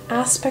next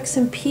aspects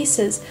and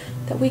pieces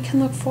that we can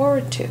look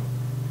forward to.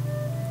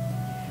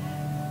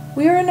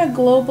 We are in a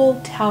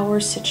global tower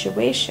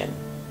situation.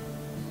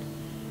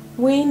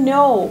 We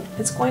know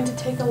it's going to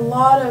take a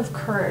lot of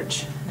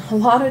courage, a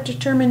lot of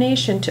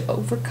determination to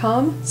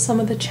overcome some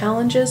of the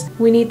challenges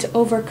we need to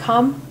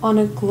overcome on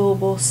a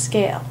global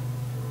scale.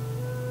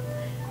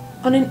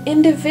 On an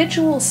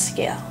individual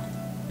scale,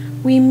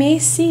 we may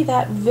see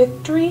that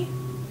victory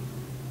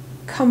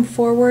come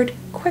forward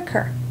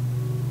quicker.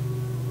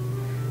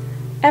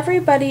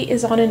 Everybody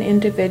is on an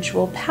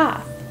individual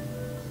path.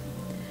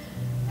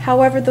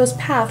 However, those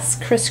paths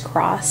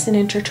crisscross and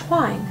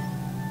intertwine.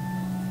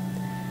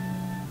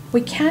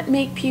 We can't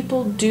make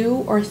people do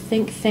or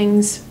think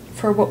things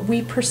for what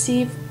we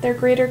perceive their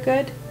greater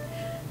good.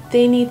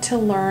 They need to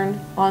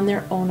learn on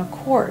their own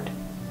accord.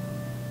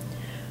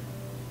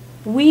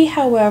 We,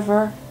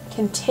 however,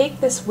 can take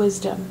this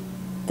wisdom,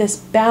 this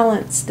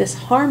balance, this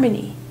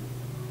harmony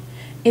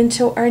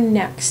into our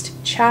next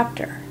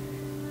chapter.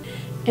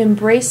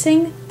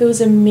 Embracing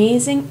those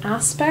amazing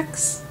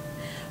aspects,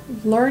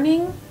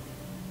 learning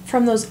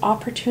from those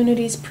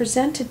opportunities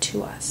presented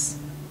to us.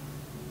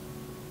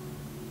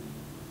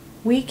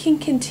 We can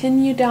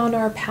continue down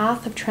our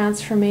path of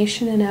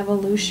transformation and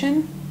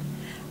evolution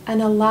and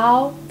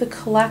allow the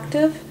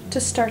collective to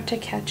start to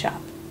catch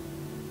up.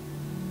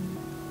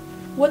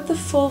 What the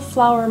full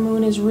flower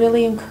moon is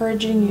really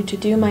encouraging you to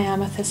do, my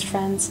amethyst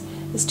friends,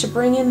 is to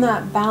bring in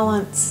that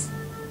balance,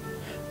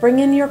 bring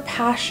in your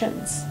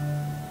passions,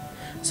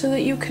 so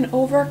that you can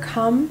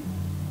overcome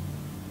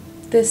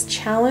this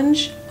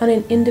challenge on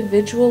an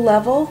individual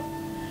level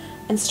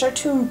and start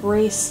to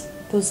embrace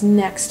those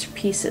next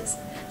pieces.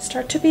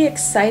 Start to be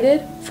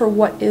excited for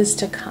what is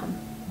to come.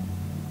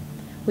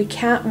 We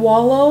can't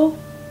wallow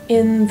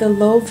in the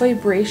low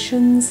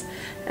vibrations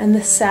and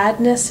the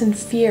sadness and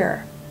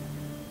fear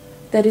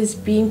that is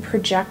being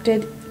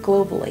projected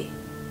globally.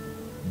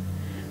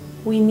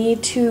 We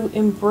need to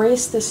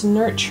embrace this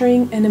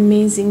nurturing and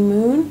amazing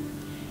moon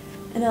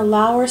and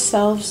allow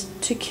ourselves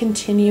to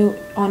continue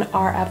on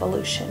our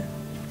evolution.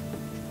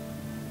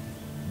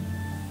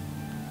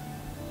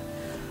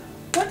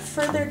 What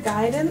further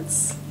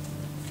guidance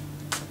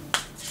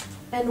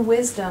and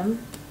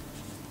wisdom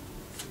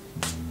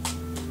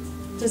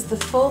does the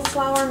full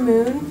flower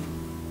moon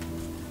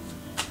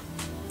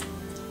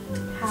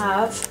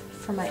have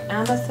for my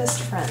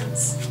amethyst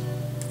friends?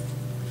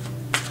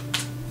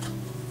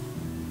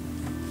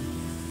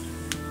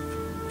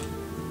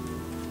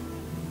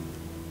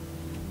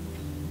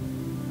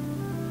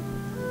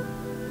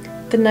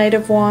 The Knight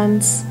of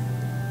Wands.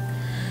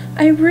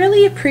 I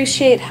really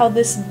appreciate how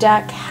this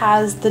deck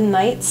has the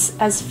knights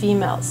as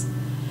females.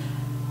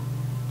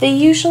 They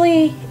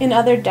usually, in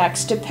other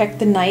decks, depict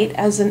the knight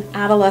as an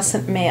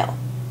adolescent male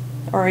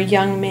or a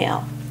young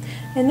male.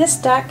 In this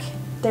deck,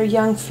 they're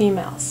young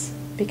females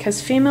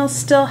because females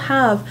still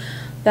have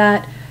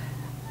that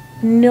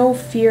no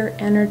fear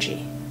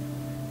energy.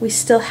 We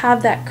still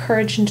have that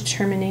courage and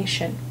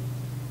determination.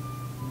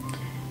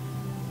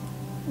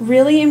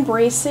 Really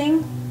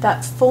embracing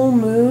that full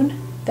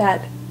moon,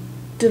 that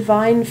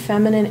divine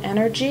feminine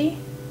energy,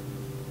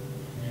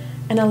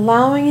 and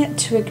allowing it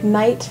to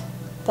ignite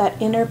that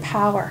inner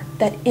power,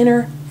 that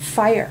inner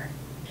fire.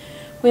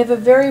 We have a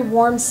very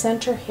warm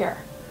center here.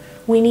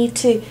 We need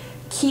to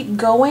keep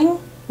going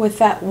with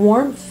that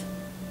warmth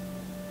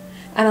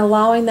and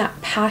allowing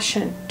that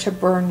passion to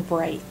burn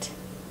bright.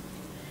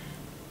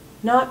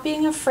 Not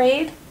being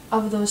afraid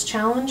of those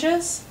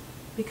challenges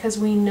because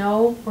we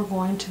know we're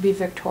going to be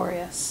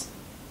victorious.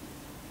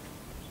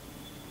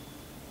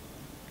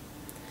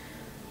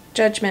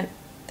 Judgment,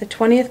 the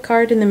 20th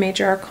card in the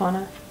Major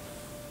Arcana.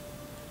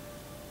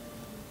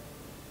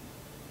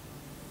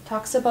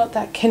 Talks about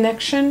that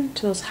connection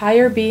to those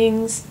higher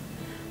beings,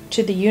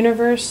 to the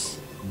universe,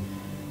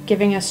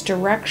 giving us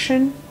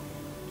direction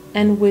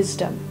and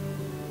wisdom.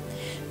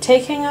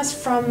 Taking us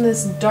from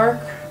this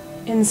dark,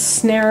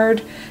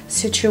 ensnared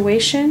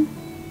situation,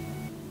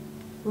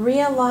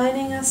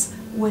 realigning us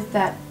with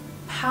that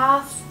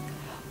path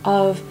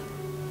of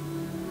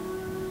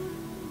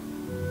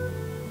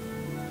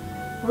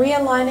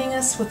realigning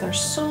us with our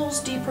soul's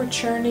deeper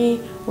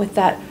journey, with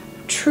that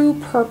true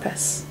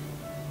purpose,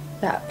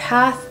 that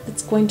path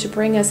that's going to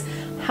bring us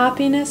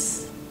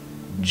happiness,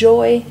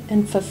 joy,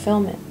 and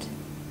fulfillment.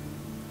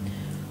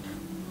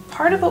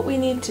 Part of what we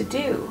need to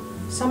do,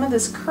 some of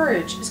this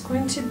courage, is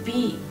going to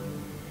be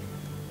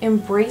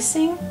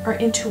embracing our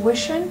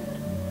intuition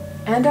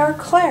and our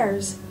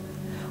clairs,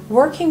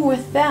 working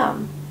with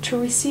them to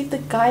receive the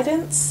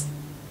guidance,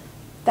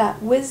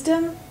 that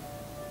wisdom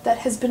that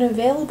has been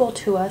available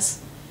to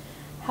us.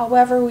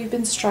 However, we've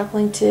been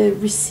struggling to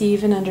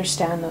receive and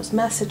understand those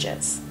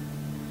messages.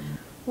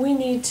 We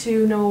need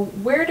to know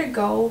where to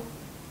go.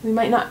 We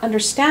might not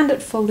understand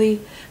it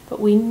fully, but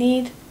we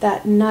need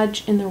that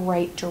nudge in the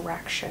right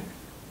direction.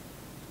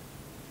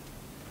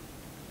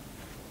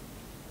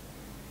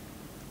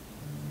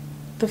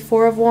 The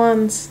Four of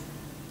Wands.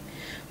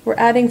 We're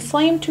adding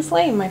flame to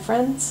flame, my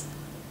friends.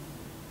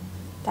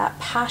 That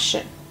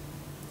passion,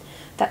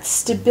 that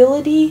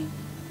stability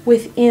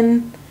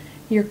within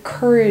your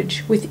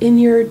courage, within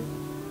your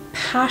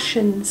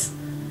passions,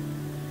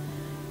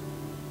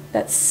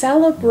 that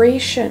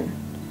celebration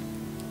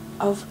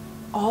of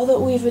all that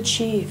we've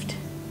achieved,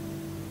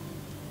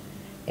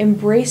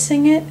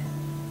 embracing it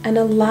and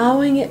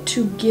allowing it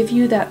to give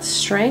you that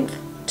strength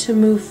to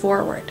move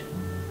forward.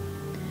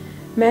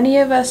 Many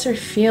of us are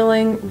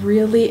feeling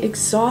really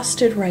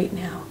exhausted right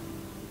now.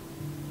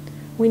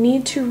 We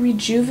need to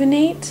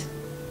rejuvenate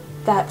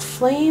that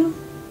flame,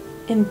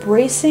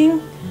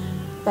 embracing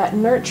that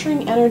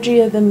nurturing energy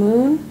of the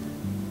moon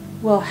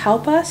will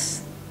help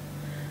us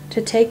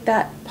to take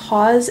that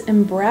pause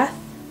and breath,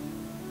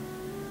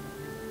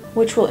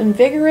 which will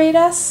invigorate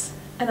us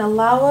and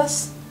allow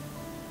us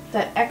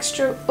that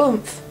extra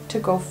oomph to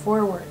go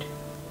forward.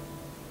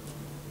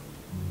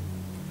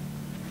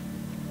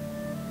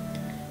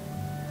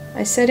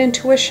 I said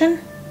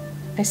intuition,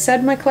 I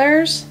said my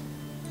clairs,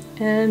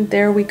 and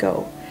there we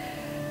go.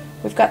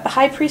 We've got the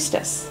High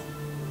Priestess,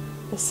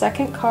 the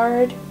second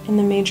card in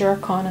the Major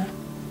Arcana.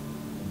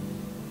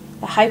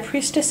 The High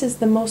Priestess is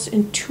the most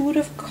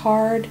intuitive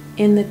card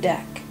in the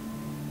deck.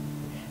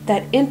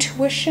 That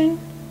intuition,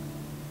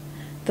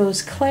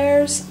 those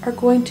clairs are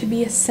going to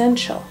be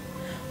essential,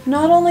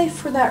 not only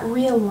for that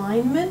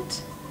realignment,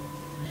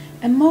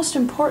 and most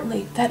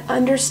importantly, that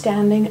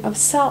understanding of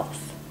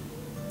self.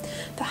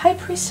 The High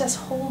Priestess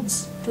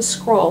holds the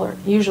scroll, or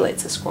usually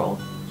it's a scroll,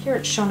 here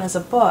it's shown as a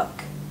book,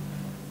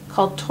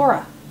 called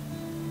Torah,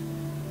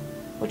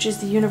 which is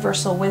the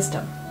universal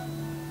wisdom.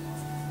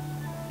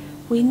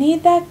 We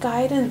need that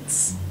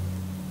guidance.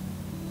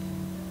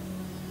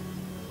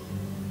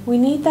 We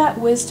need that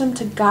wisdom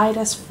to guide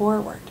us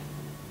forward.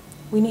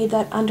 We need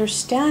that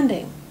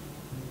understanding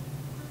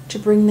to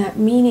bring that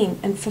meaning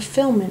and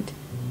fulfillment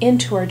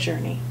into our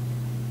journey.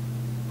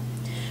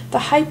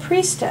 The High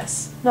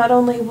Priestess not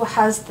only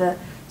has the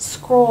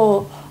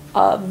scroll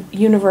of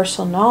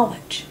universal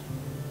knowledge,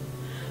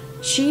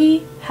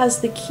 she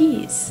has the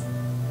keys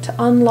to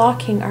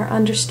unlocking our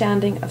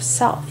understanding of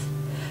self,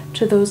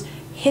 to those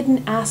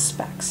hidden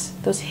aspects,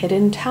 those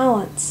hidden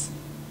talents.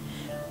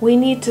 We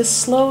need to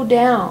slow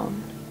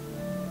down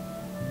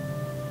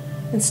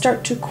and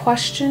start to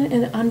question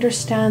and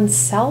understand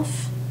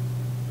self,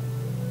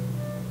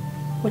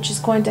 which is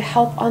going to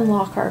help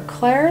unlock our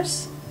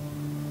clairs,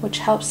 which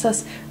helps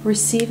us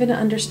receive and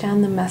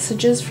understand the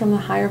messages from the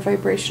higher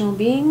vibrational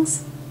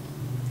beings,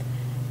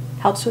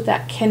 helps with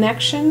that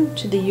connection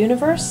to the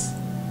universe,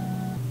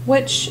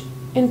 which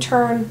in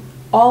turn,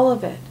 all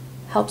of it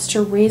helps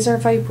to raise our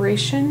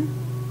vibration,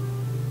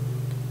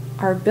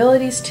 our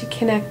abilities to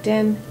connect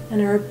in,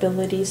 and our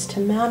abilities to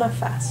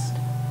manifest.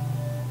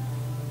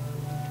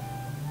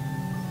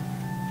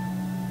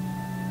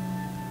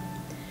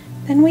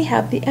 Then we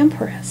have the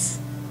Empress,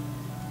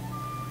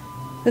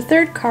 the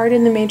third card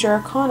in the Major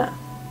Arcana.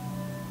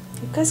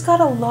 You guys got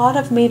a lot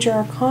of Major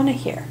Arcana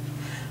here.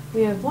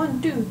 We have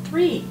 1, 2,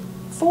 3,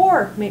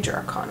 4 Major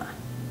Arcana.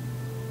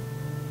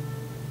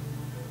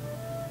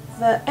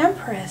 The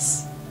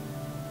Empress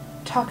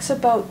talks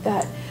about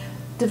that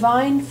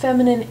divine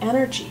feminine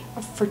energy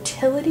of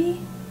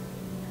fertility,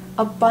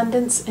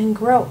 abundance, and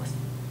growth.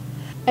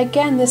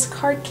 Again, this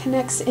card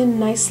connects in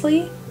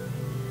nicely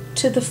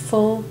to the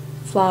full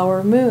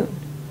flower moon.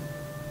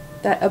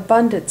 That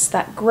abundance,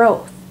 that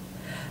growth,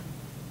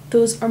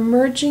 those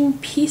emerging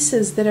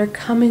pieces that are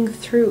coming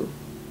through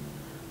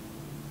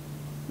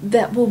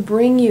that will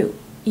bring you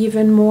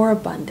even more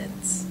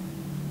abundance.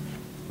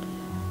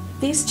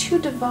 These two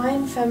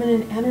divine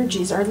feminine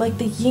energies are like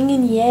the yin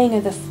and yang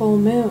of the full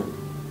moon.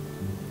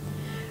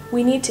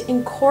 We need to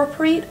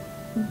incorporate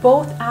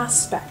both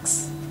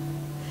aspects,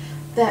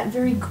 that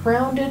very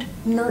grounded,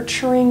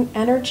 nurturing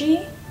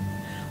energy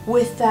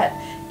with that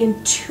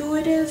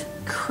intuitive,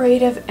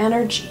 creative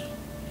energy,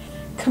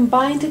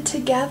 combined it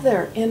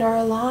together in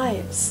our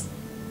lives,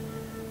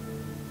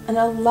 and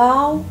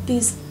allow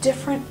these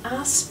different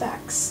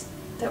aspects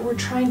that we're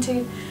trying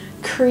to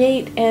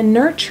create and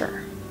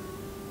nurture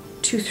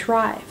to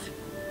thrive.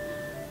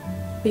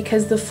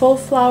 Because the full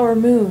flower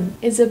moon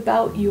is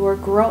about your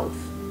growth.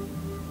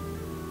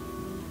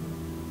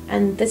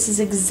 And this is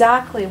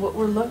exactly what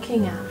we're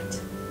looking at.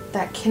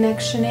 That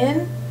connection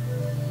in,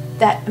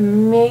 that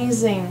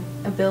amazing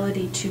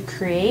ability to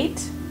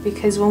create,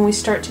 because when we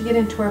start to get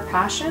into our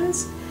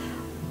passions,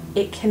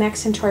 it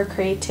connects into our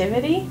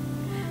creativity,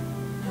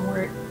 and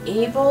we're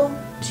able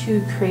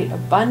to create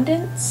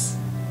abundance.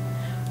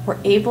 We're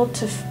able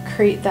to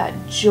create that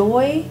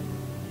joy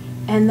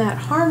and that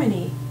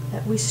harmony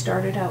that we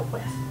started out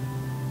with.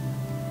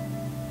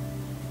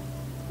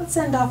 Let's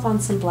end off on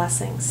some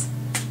blessings.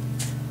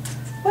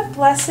 What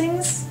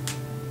blessings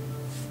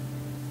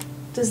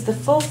does the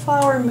full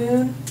flower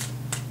moon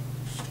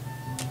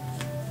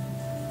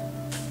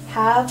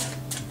have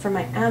for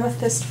my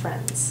amethyst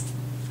friends?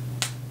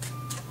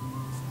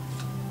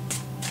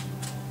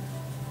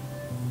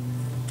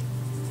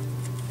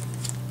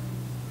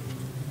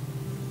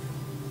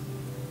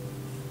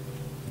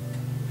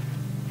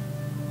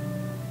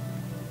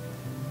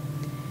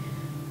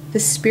 The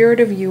Spirit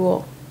of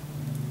Yule.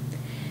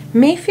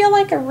 May feel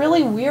like a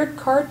really weird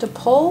card to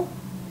pull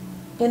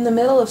in the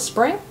middle of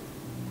spring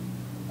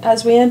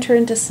as we enter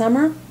into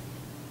summer.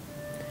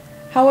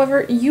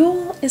 However,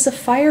 Yule is a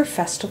fire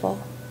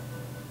festival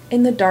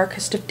in the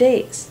darkest of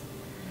days.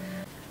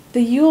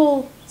 The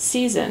Yule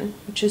season,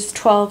 which is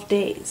 12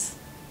 days,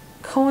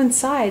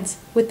 coincides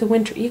with the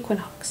winter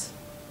equinox,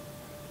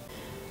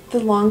 the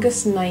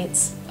longest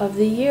nights of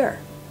the year.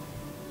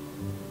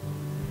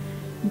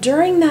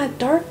 During that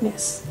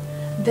darkness,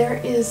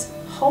 there is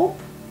hope,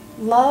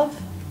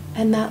 love,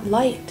 and that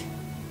light.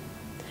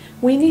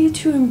 We need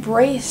to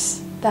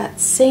embrace that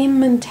same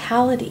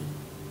mentality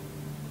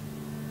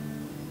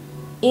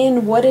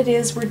in what it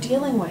is we're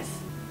dealing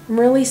with. I'm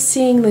really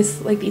seeing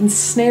this like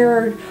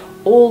ensnared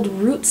old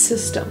root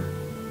system.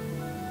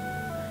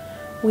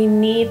 We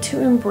need to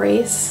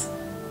embrace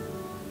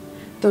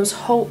those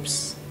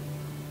hopes,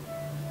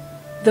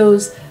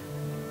 those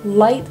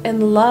light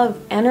and love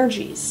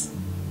energies,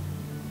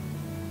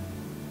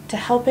 to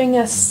helping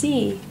us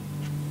see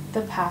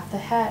the path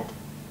ahead.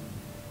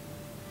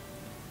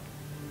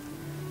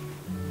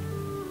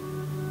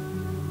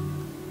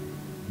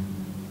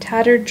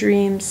 Tattered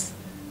Dreams.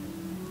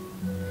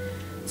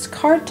 This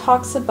card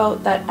talks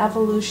about that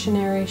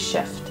evolutionary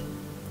shift.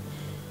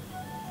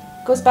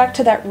 It goes back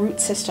to that root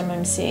system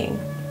I'm seeing.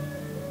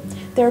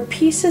 There are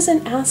pieces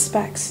and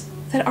aspects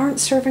that aren't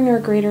serving our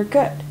greater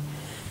good.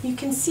 You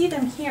can see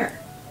them here.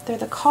 They're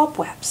the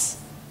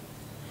cobwebs.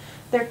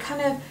 They're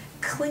kind of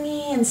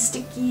clingy and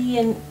sticky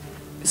and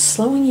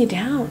slowing you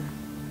down.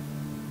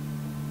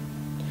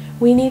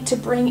 We need to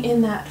bring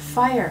in that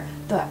fire,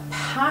 that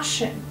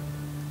passion,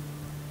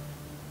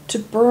 to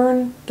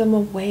burn them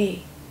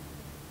away,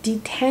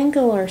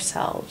 detangle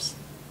ourselves,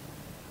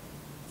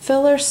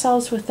 fill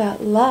ourselves with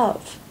that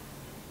love,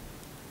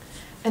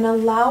 and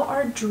allow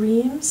our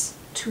dreams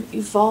to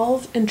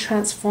evolve and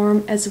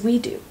transform as we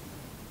do.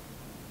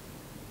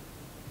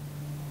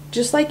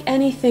 Just like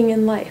anything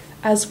in life,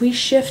 as we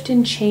shift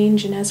and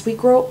change and as we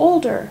grow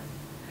older,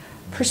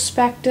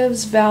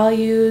 perspectives,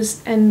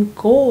 values, and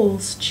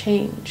goals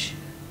change.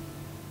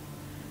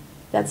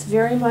 That's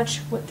very much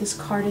what this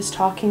card is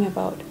talking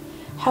about.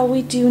 how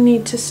we do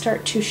need to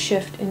start to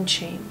shift and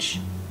change.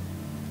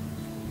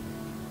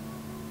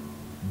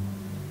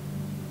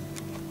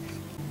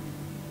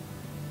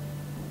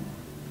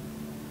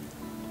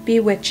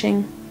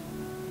 Bewitching.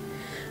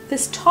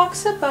 This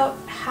talks about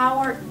how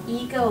our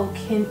ego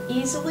can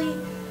easily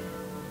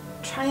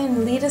try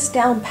and lead us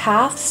down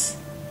paths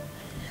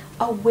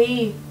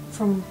away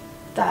from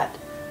that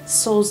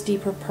soul's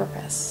deeper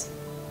purpose.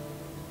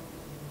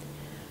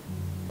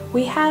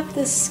 We have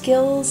the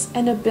skills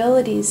and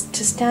abilities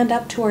to stand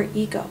up to our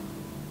ego,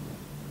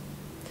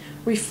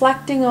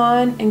 reflecting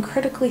on and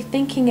critically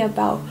thinking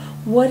about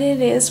what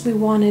it is we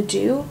want to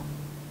do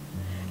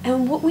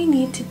and what we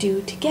need to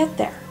do to get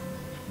there.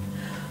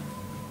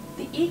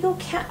 The ego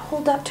can't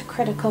hold up to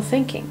critical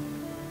thinking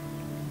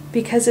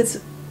because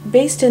it's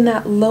based in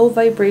that low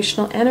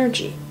vibrational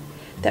energy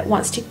that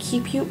wants to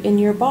keep you in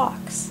your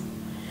box.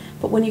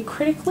 But when you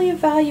critically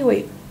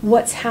evaluate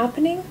what's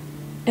happening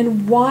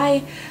and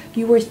why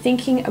you were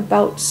thinking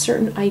about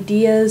certain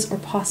ideas or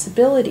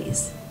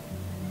possibilities,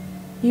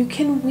 you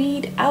can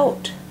weed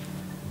out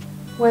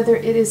whether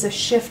it is a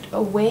shift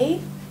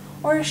away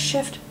or a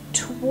shift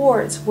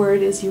towards where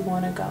it is you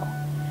want to go.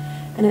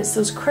 And it's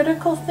those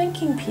critical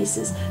thinking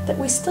pieces that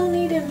we still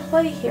need in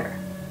play here.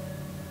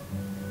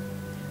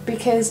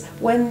 Because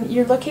when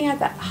you're looking at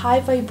that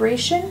high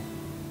vibrational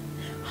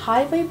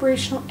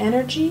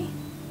energy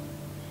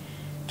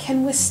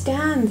can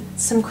withstand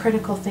some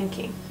critical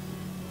thinking.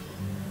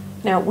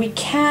 Now, we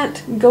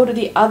can't go to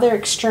the other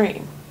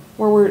extreme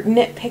where we're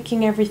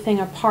nitpicking everything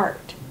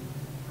apart.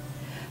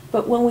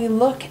 But when we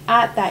look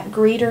at that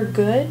greater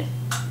good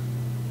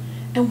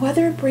and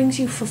whether it brings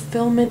you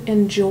fulfillment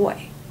and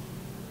joy,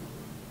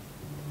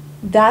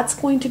 that's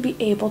going to be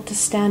able to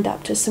stand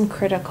up to some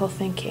critical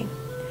thinking,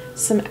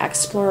 some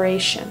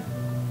exploration.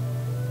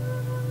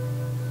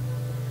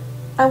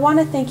 I want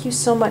to thank you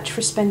so much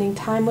for spending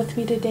time with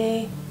me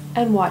today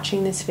and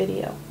watching this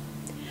video.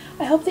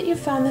 I hope that you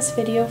found this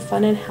video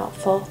fun and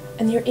helpful,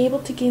 and you're able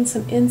to gain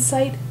some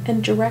insight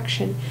and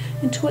direction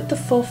into what the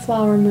full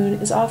flower moon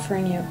is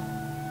offering you.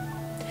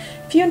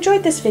 If you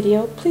enjoyed this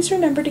video, please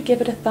remember to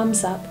give it a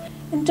thumbs up,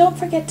 and don't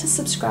forget to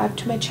subscribe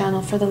to my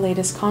channel for the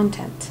latest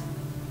content.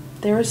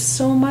 There is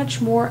so much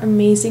more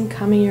amazing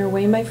coming your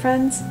way, my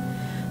friends.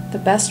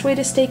 The best way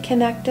to stay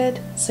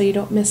connected so you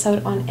don't miss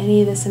out on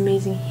any of this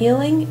amazing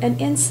healing and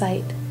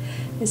insight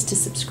is to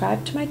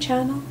subscribe to my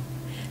channel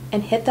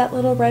and hit that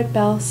little red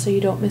bell so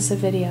you don't miss a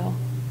video.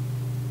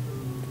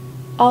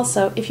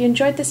 Also, if you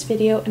enjoyed this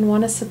video and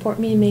want to support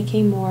me in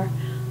making more,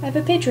 I have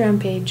a Patreon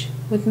page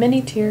with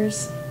many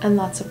tiers and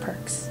lots of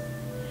perks.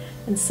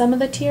 In some of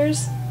the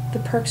tiers, the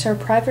perks are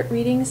private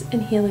readings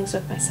and healings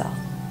with myself.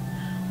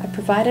 I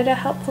provided a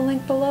helpful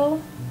link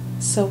below,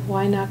 so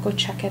why not go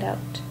check it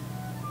out.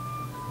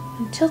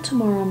 Until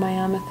tomorrow, my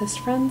Amethyst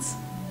friends.